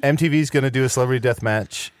match? MTV's going to do a celebrity death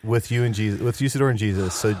match with you and Jesus, with Usador and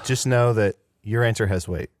Jesus. So just know that your answer has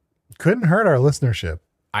weight. Couldn't hurt our listenership.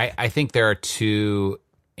 I think there are 2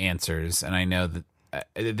 answers, and I know that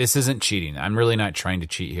this isn't cheating. I'm really not trying to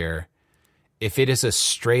cheat here. If it is a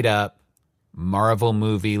straight up Marvel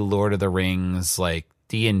movie, Lord of the Rings, like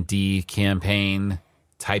D&D campaign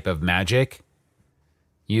type of magic,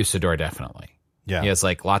 Usador definitely. Yeah. He has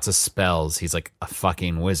like lots of spells. He's like a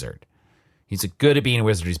fucking wizard. He's good at being a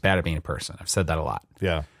wizard. He's bad at being a person. I've said that a lot.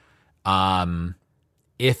 Yeah.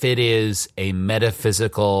 If it is a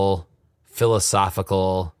metaphysical,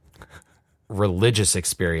 philosophical, religious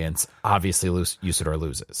experience, obviously Usador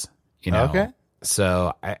loses. You know. Okay.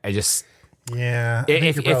 So I just Yeah, I think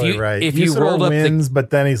If- you're if probably you- right. if you Usador rolled up the- wins, but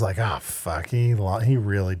then he's like, oh fuck, he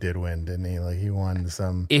really did win, didn't he? Like he won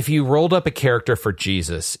some. if you rolled up a character for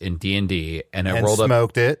Jesus in D&D and it And rolled up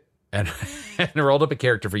smoked it. and it rolled up a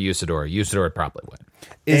character for Usador would probably win.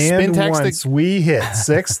 Is And Spintax once we hit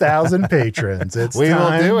 6,000 patrons, it's we will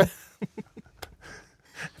time do it.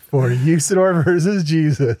 for Usador versus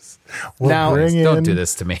Jesus. We'll Now, bring in. Don't do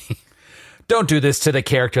this to me. Don't do this to the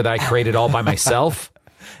character that I created all by myself.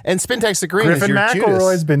 And Spintax the Green is Griffin your McElroy's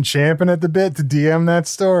Judas. been champing at the bit to DM that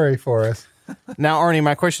story for us. Now, Arnie,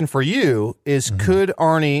 my question for you is: could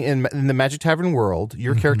Arnie in the Magic Tavern world,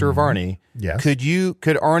 your character of Arnie, Yes. could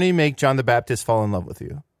Arnie make John the Baptist fall in love with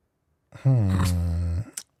you?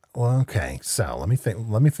 Well, okay. So let me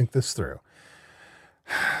think this through.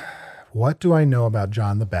 What do I know about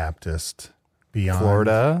John the Baptist beyond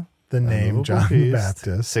Florida, the name Movable John the Feast,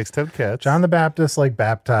 Baptist? Six-Toed Cats. John the Baptist like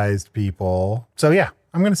baptized people. So yeah,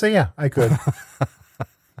 I'm going to say yeah, I could.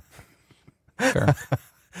 Fair.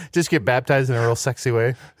 Just get baptized in a real sexy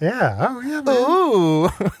way. Yeah. Oh yeah. Man. Ooh,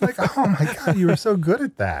 Like, oh my God, you were so good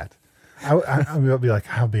at that. I'll be like,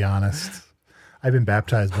 I'll be honest. I've been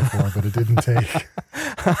baptized before, but it didn't take.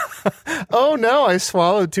 Oh no, I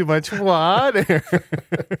swallowed too much water.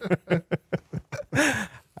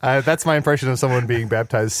 That's my impression of someone being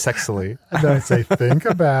baptized sexily. And then I say, think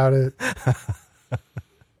about it.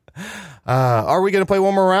 Are we going to play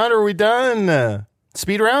one more round or are we done?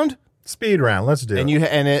 Speed round? Speed round. Let's do it.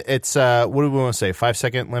 It's what do we want to say?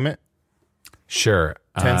 5-second limit? Sure.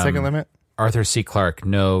 10-second limit? Arthur C. Clarke,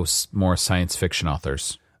 no more science fiction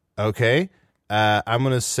authors. Okay. I'm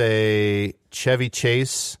going to say Chevy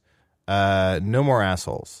Chase, no more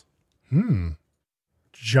assholes.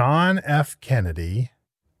 John F. Kennedy,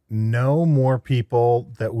 no more people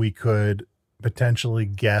that we could potentially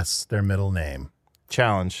guess their middle name.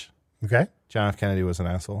 Challenge. Okay. John F. Kennedy was an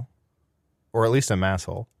asshole. Or at least a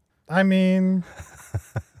masshole. I mean,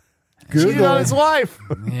 Cheated on his wife.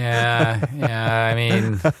 Yeah, I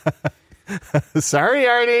mean, Sorry,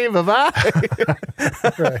 Arnie. Bye-bye.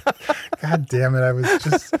 right. God damn it. I was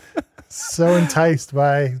just so enticed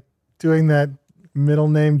by doing that middle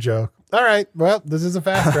name joke. All right. Well, this is a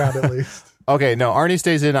fast round at least. Okay, no, Arnie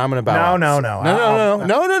stays in. I'm going to bow out. No.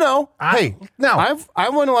 No. Hey, no.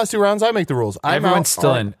 I've won the last 2 rounds. I make the rules. everyone's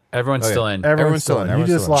still in. Everyone's still in. Everyone's still in. You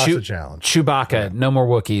just lost Chew- the challenge. Chewbacca, no more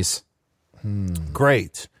Wookiees.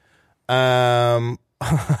 Great. Matt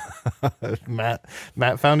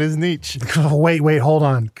found his niche. Oh, wait, hold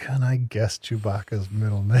on. Can I guess Chewbacca's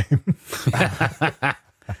middle name?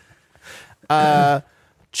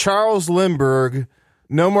 Charles Lindbergh,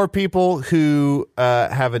 no more people who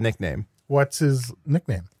have a nickname. What's his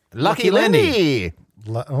nickname? Lucky Lindy.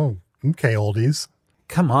 Oh, okay, oldies.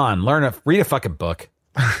 Come on, read a fucking book.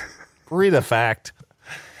 Read a fact.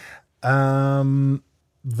 The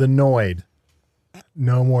Noid.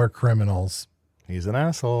 No more criminals. He's an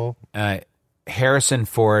asshole. Harrison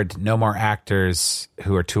Ford, no more actors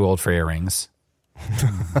who are too old for earrings.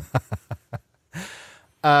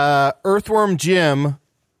 Earthworm Jim.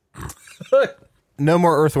 No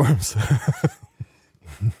more earthworms.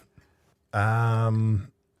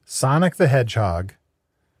 Sonic the Hedgehog.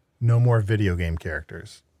 No more video game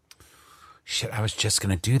characters. Shit, I was just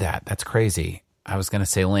going to do that. That's crazy. I was going to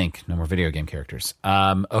say Link, no more video game characters.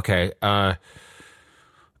 Okay.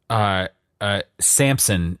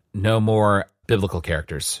 Samson, no more biblical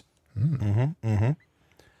characters. I'm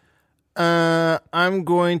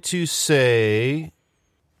going to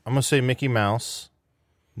say Mickey Mouse.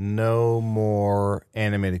 No more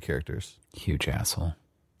animated characters. Huge asshole.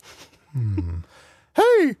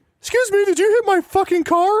 Hey, excuse me, did you hit my fucking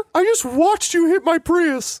car? I just watched you hit my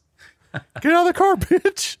Prius. Get out of the car,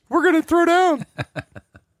 bitch. We're going to throw down.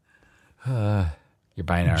 You're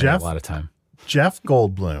buying out Jeff? a lot of time. Jeff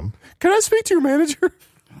Goldblum. Can I speak to your manager?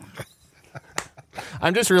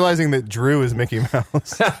 I'm just realizing that Drew is Mickey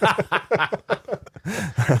Mouse.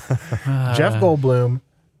 Jeff Goldblum.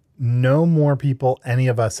 No more people any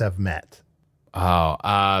of us have met. Oh,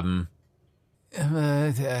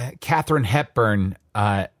 Katharine Hepburn.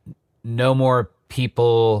 No more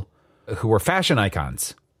people who were fashion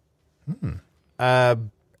icons.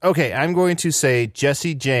 Okay, I'm going to say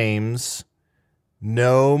Jesse James.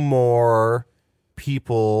 No more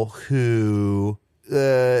people who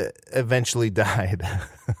eventually died.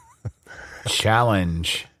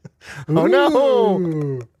 Challenge. Oh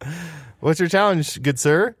no! What's your challenge, good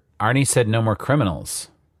sir? Arnie said no more criminals.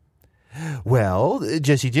 Well,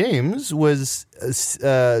 Jesse James was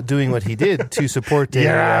doing what he did to support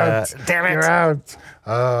You're out. Damn it! You're out.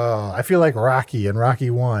 Oh, I feel like Rocky and Rocky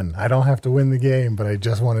 1. I don't have to win the game, but I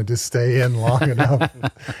just wanted to stay in long enough.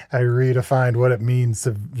 I redefined what it means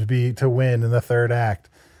to win in the third act.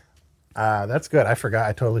 That's good. I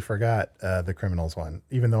totally forgot the criminals one,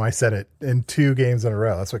 even though I said it in 2 games in a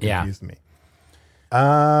row. That's what confused me.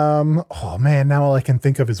 Oh man, now all I can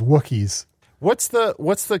think of is Wookiees. What's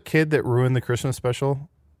the kid that ruined the Christmas special?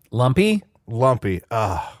 Lumpy? Lumpy.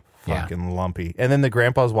 Oh, Yeah. fucking Lumpy. And then the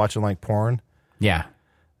grandpa's watching like porn. Yeah.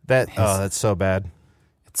 That's so bad.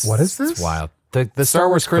 What is this? It's wild. The Star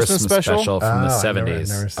Wars Christmas special? from the Oh, I've never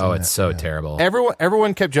 70s. seen Oh, that, it's so yeah. terrible.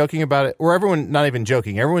 Everyone kept joking about it, or everyone not even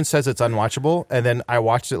joking. Everyone says it's unwatchable, and then I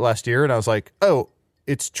watched it last year, and I was like, oh,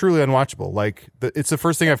 it's truly unwatchable. Like it's the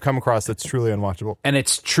first thing I've come across that's truly unwatchable. And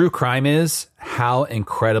its true crime is how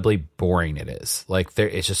incredibly boring it is. Like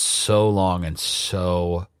it's just so long and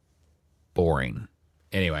so boring.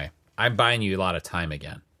 Anyway, I'm buying you a lot of time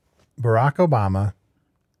again. Barack Obama.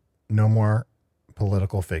 No more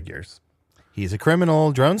political figures. He's a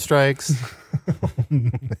criminal. Drone strikes.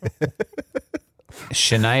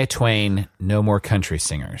 Shania Twain, no more country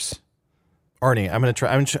singers. Arnie, I'm gonna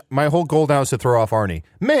try. My whole goal now is to throw off Arnie.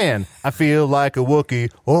 Man, I feel like a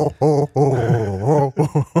Wookiee. Oh, oh, oh,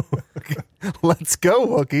 oh, oh. Let's go,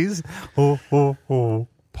 Wookiees. Oh, oh, oh.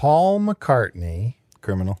 Paul McCartney.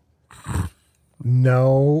 Criminal.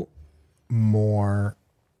 No more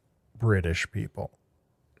British people.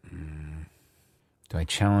 Do I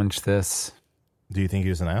challenge this? Do you think he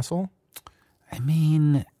was an asshole? I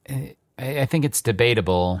mean, I think it's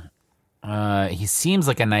debatable. He seems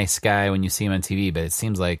like a nice guy when you see him on TV, but it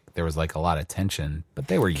seems like there was like a lot of tension. But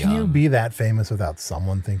they were young. Can you be that famous without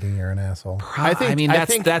someone thinking you're an asshole? I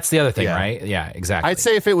think that's the other thing, yeah. right? Yeah, exactly. I'd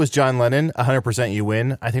say if it was John Lennon, 100% you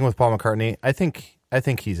win. I think with Paul McCartney, I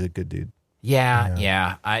think he's a good dude.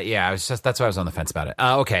 Yeah. I was just, that's why I was on the fence about it.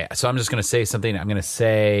 Okay, so I'm just gonna say something. I'm gonna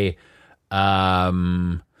say,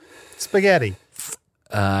 Spaghetti.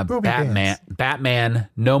 Batman. pants. Batman.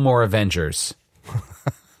 No more Avengers.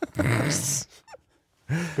 But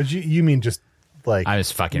you mean just like I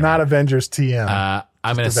was fucking not around. Avengers TM.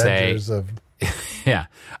 I'm gonna Avengers say, of yeah.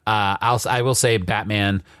 I will say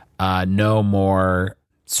Batman. No more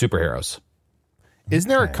superheroes. Isn't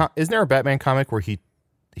there a Batman comic where he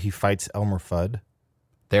fights Elmer Fudd?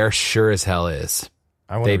 There sure as hell is.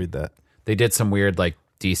 I want to read that. They did some weird like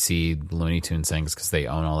DC Looney Tunes things because they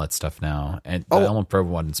own all that stuff now. And the Elmer Fudd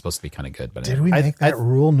one is supposed to be kind of good. But Did we make that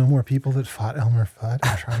rule? No more people that fought Elmer Fudd?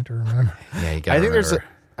 I'm trying to remember. Yeah, you got. I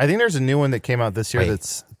think there's a new one that came out this year.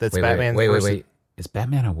 That's Batman. Wait. Is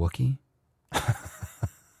Batman a Wookiee?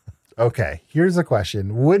 Okay, here's a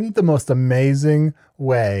question. Wouldn't the most amazing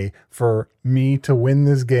way for me to win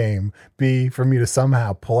this game be for me to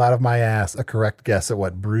somehow pull out of my ass a correct guess at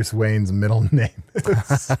what Bruce Wayne's middle name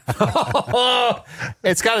is?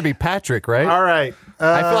 It's got to be Patrick, right? All right.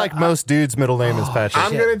 I feel like most dudes' middle name is Patrick.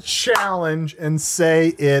 I'm going to challenge and say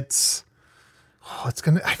it's... it's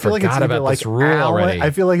gonna. I feel like it's Forgot either about like this rule Alan. already. I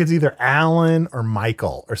feel like it's either Alan or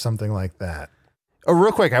Michael or something like that. Oh,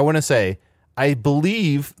 real quick, I want to say, I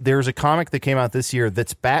believe there's a comic that came out this year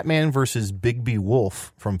that's Batman versus Bigby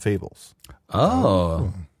Wolf from Fables.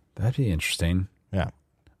 Oh, that'd be interesting. Yeah.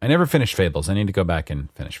 I never finished Fables. I need to go back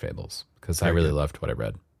and finish Fables because I really loved what I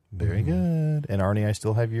read. Very good. And Arnie, I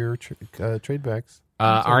still have your trade backs.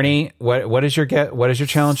 Arnie, what is your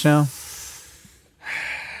challenge now?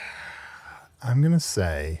 I'm gonna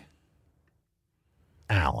say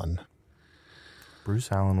Alan.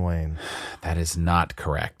 Bruce Allen Wayne. That is not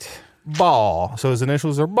correct. Ball. So his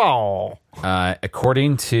initials are Ball.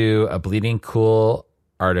 According to a Bleeding Cool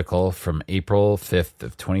article from April 5th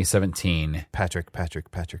of 2017, Patrick.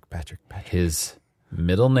 his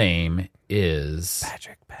middle name is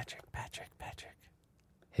Patrick.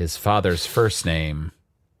 his father's first name,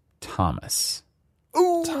 Thomas.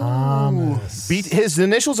 Ooh. Thomas. His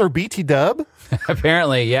initials are BT Dub.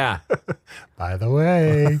 Apparently, yeah. By the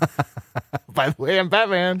way. By the way, I'm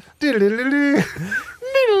Batman.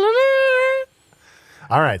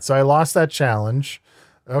 All right, so I lost that challenge.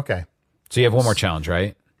 Okay. So you have one more challenge,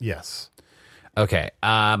 right? Yes. Okay.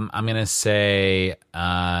 I'm gonna say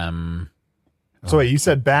So wait, you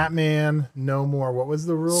said Batman, no more. What was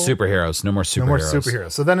the rule? superheroes. No more superheroes. No more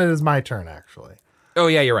superheroes. So then it is my turn, actually. Oh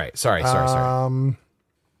yeah, you're right. Sorry.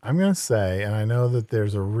 I'm going to say, and I know that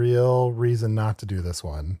there's a real reason not to do this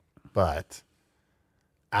one, but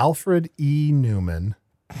Alfred E. Newman,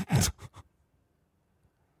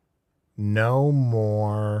 no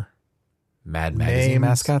more, Mad Magazine names.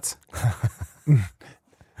 mascots.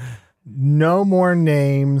 no more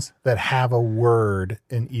names that have a word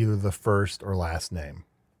in either the first or last name.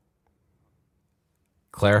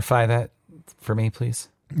 Clarify that for me, please.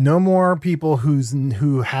 No more people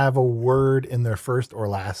who have a word in their first or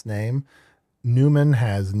last name. Newman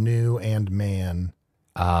has new and man.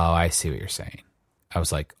 Oh, I see what you're saying. I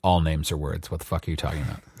was like, all names are words. What the fuck are you talking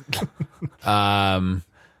about?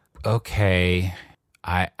 Okay.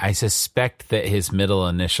 I suspect that his middle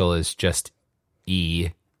initial is just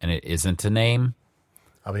E and it isn't a name.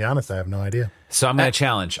 I'll be honest, I have no idea. So I'm going to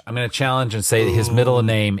challenge. I'm going to challenge and say that his middle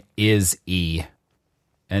name is E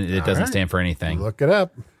and it doesn't stand for anything. Look it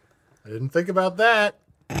up. I didn't think about that.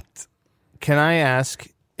 Can I ask,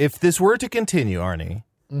 if this were to continue, Arnie,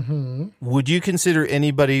 would you consider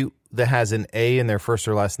anybody that has an A in their first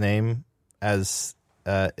or last name as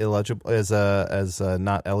illegible, as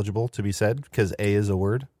not eligible to be said because A is a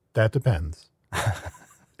word? That depends.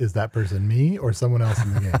 Is that person me or someone else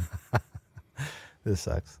in the game? This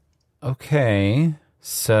sucks. Okay.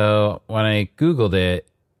 So when I Googled it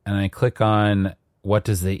and I click on what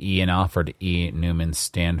does the E in Alfred E. Newman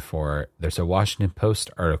stand for, there's a Washington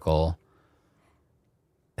Post article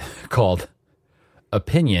called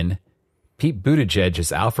Opinion, Pete Buttigieg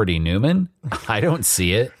is Alfred E. Newman? I don't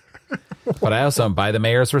see it. But I also don't buy the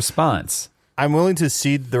mayor's response. I'm willing to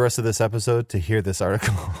cede the rest of this episode to hear this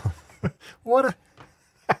article.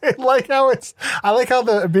 I like how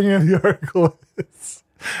the opinion of the article is.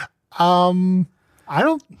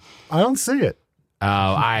 I don't see it.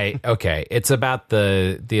 Okay. It's about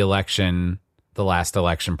the election, the last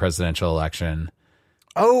election, presidential election.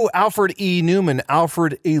 Oh, Alfred E. Newman.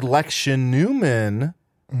 Alfred Election Newman.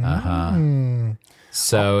 Uh-huh.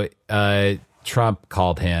 So Trump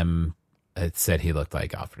called him, it said he looked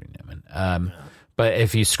like Alfred E. Newman. But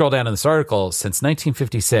if you scroll down in this article, since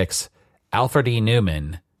 1956, Alfred E.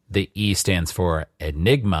 Newman, the E stands for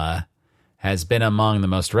Enigma, has been among the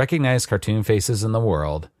most recognized cartoon faces in the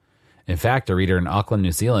world. In fact, a reader in Auckland,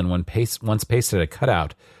 New Zealand, once pasted a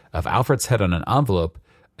cutout of Alfred's head on an envelope,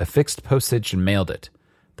 affixed postage, and mailed it.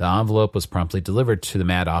 The envelope was promptly delivered to the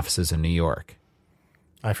MAD offices in New York.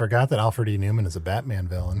 I forgot that Alfred E. Newman is a Batman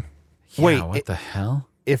villain. Yeah, Wait, what the hell?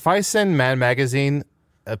 If I send Mad Magazine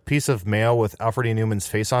a piece of mail with Alfred E. Newman's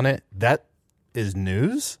face on it, that is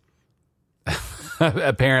news?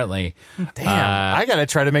 Apparently. Damn, I got to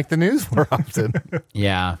try to make the news more often.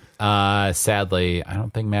 Yeah. Sadly, I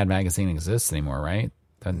don't think Mad Magazine exists anymore, right?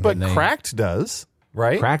 But Cracked does,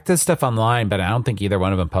 right? Cracked does stuff online, but I don't think either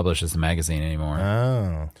one of them publishes the magazine anymore.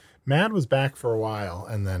 Oh. Mad was back for a while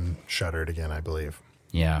and then shuttered again, I believe.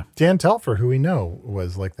 Yeah. Dan Telfer, who we know,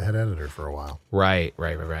 was like the head editor for a while. Right.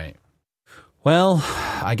 Well,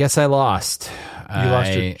 I guess I lost. You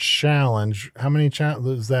lost your challenge. How many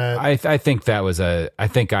challenges was that? I think that was I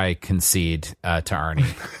think I concede to Arnie.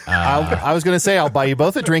 I was going to say, I'll buy you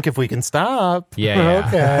both a drink if we can stop.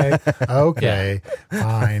 Yeah. Okay.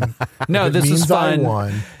 Fine. No, If it this was means I fun.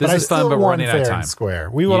 won, This is fun, but we're running out of fair time. and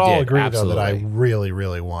square. We would You all did, agree, absolutely. though, that I really,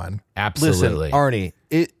 really won. Absolutely. Listen, Arnie,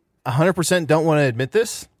 100% don't want to admit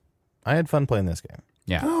this. I had fun playing this game.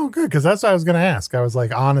 Yeah. Oh, good, because that's what I was going to ask. I was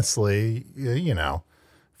like, honestly,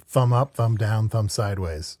 thumb up, thumb down, thumb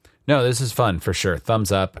sideways. No, this is fun for sure.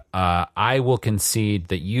 Thumbs up. I will concede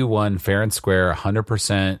that you won fair and square,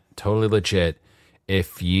 100%, totally legit.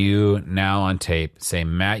 If you now on tape say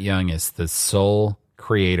Matt Young is the sole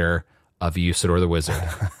creator of Usador the Wizard.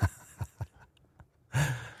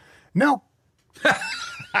 No.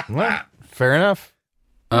 Well, fair enough.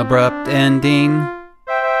 Abrupt ending.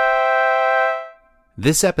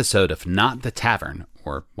 This episode of Not the Tavern,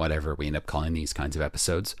 or whatever we end up calling these kinds of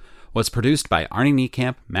episodes, was produced by Arnie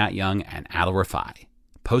Niekamp, Matt Young, and Al Rafai.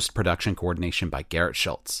 Post-production coordination by Garrett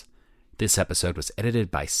Schultz. This episode was edited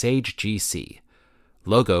by Sage GC.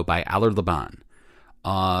 Logo by Allard Laban.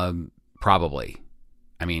 Probably.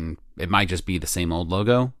 I mean, it might just be the same old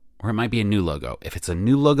logo, or it might be a new logo. If it's a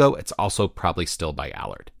new logo, it's also probably still by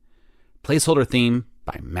Allard. Placeholder theme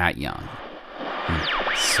by Matt Young.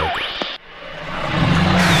 So good.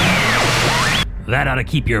 That ought to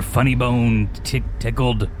keep your funny bone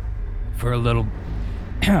tickled for a little.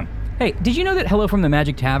 Hey, did you know that Hello from the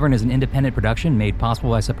Magic Tavern is an independent production made possible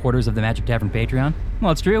by supporters of the Magic Tavern Patreon?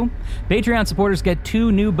 Well, it's true. Patreon supporters get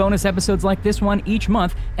 2 new bonus episodes like this one each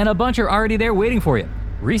month, and a bunch are already there waiting for you.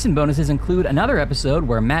 Recent bonuses include another episode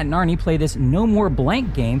where Matt and Arnie play this No More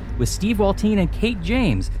Blank game with Steve Waltine and Kate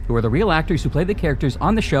James, who are the real actors who play the characters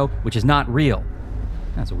on the show, which is not real.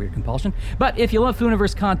 That's a weird compulsion. But if you love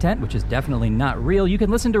Fooniverse content, which is definitely not real, you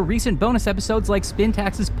can listen to recent bonus episodes like Spin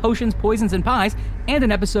Taxes, Potions, Poisons, and Pies, and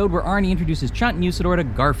an episode where Arnie introduces Chunt and Usador to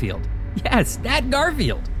Garfield. Yes, that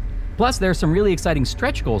Garfield! Plus, there are some really exciting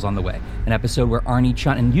stretch goals on the way. An episode where Arnie,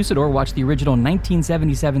 Chunt, and Usador watch the original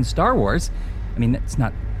 1977 Star Wars. I mean, it's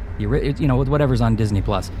not whatever's on Disney+.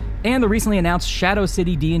 And the recently announced Shadow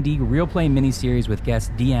City D&D Real Play miniseries with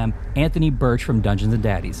guest DM Anthony Birch from Dungeons &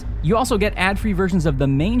 Daddies. You also get ad-free versions of the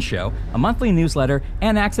main show, a monthly newsletter,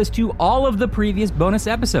 and access to all of the previous bonus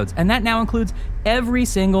episodes. And that now includes every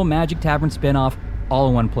single Magic Tavern spin-off all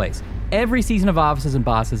in one place. Every season of Offices and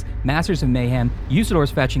Bosses, Masters of Mayhem,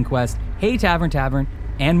 Usador's Fetching Quest, Hey Tavern,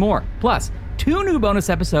 and more. Plus, 2 new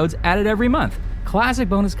bonus episodes added every month. Classic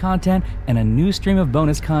bonus content, and a new stream of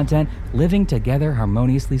bonus content living together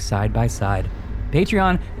harmoniously side by side.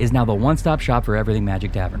 Patreon is now the one-stop shop for everything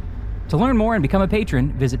Magic Tavern. To learn more and become a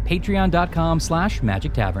patron, visit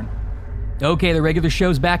patreon.com/Magic Tavern. Okay, the regular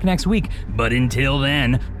show's back next week, but until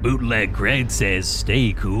then, Bootleg Craig says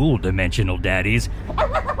stay cool, Dimensional Daddies.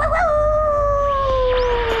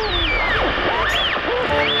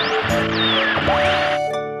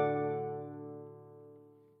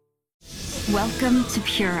 Welcome to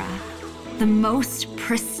Pura, the most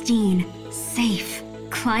pristine, safe,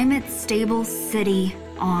 climate-stable city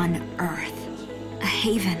on Earth. A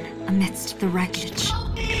haven amidst the wreckage.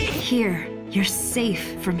 Here, You're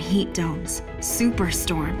safe from heat domes,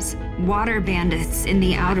 superstorms, water bandits in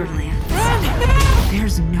the Outer Lands.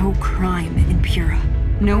 There's no crime in Pura.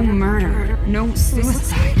 No murder, no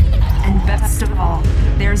suicide. And best of all,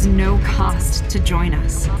 there's no cost to join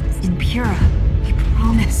us. In Pura, we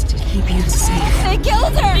promise to keep you safe. They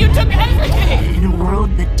killed her! You took everything! In a world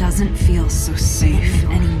that doesn't feel so safe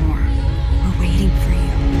anymore, we're waiting for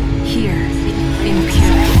you. Here, in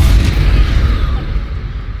Pura.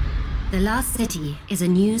 The Last City is a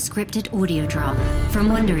new scripted audio drama from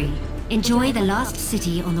Wondery. Enjoy The Last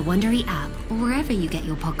City on the Wondery app or wherever you get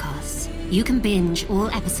your podcasts. You can binge all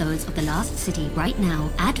episodes of The Last City right now,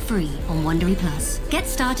 ad-free on Wondery Plus. Get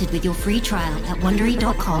started with your free trial at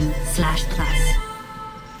Wondery.com/plus.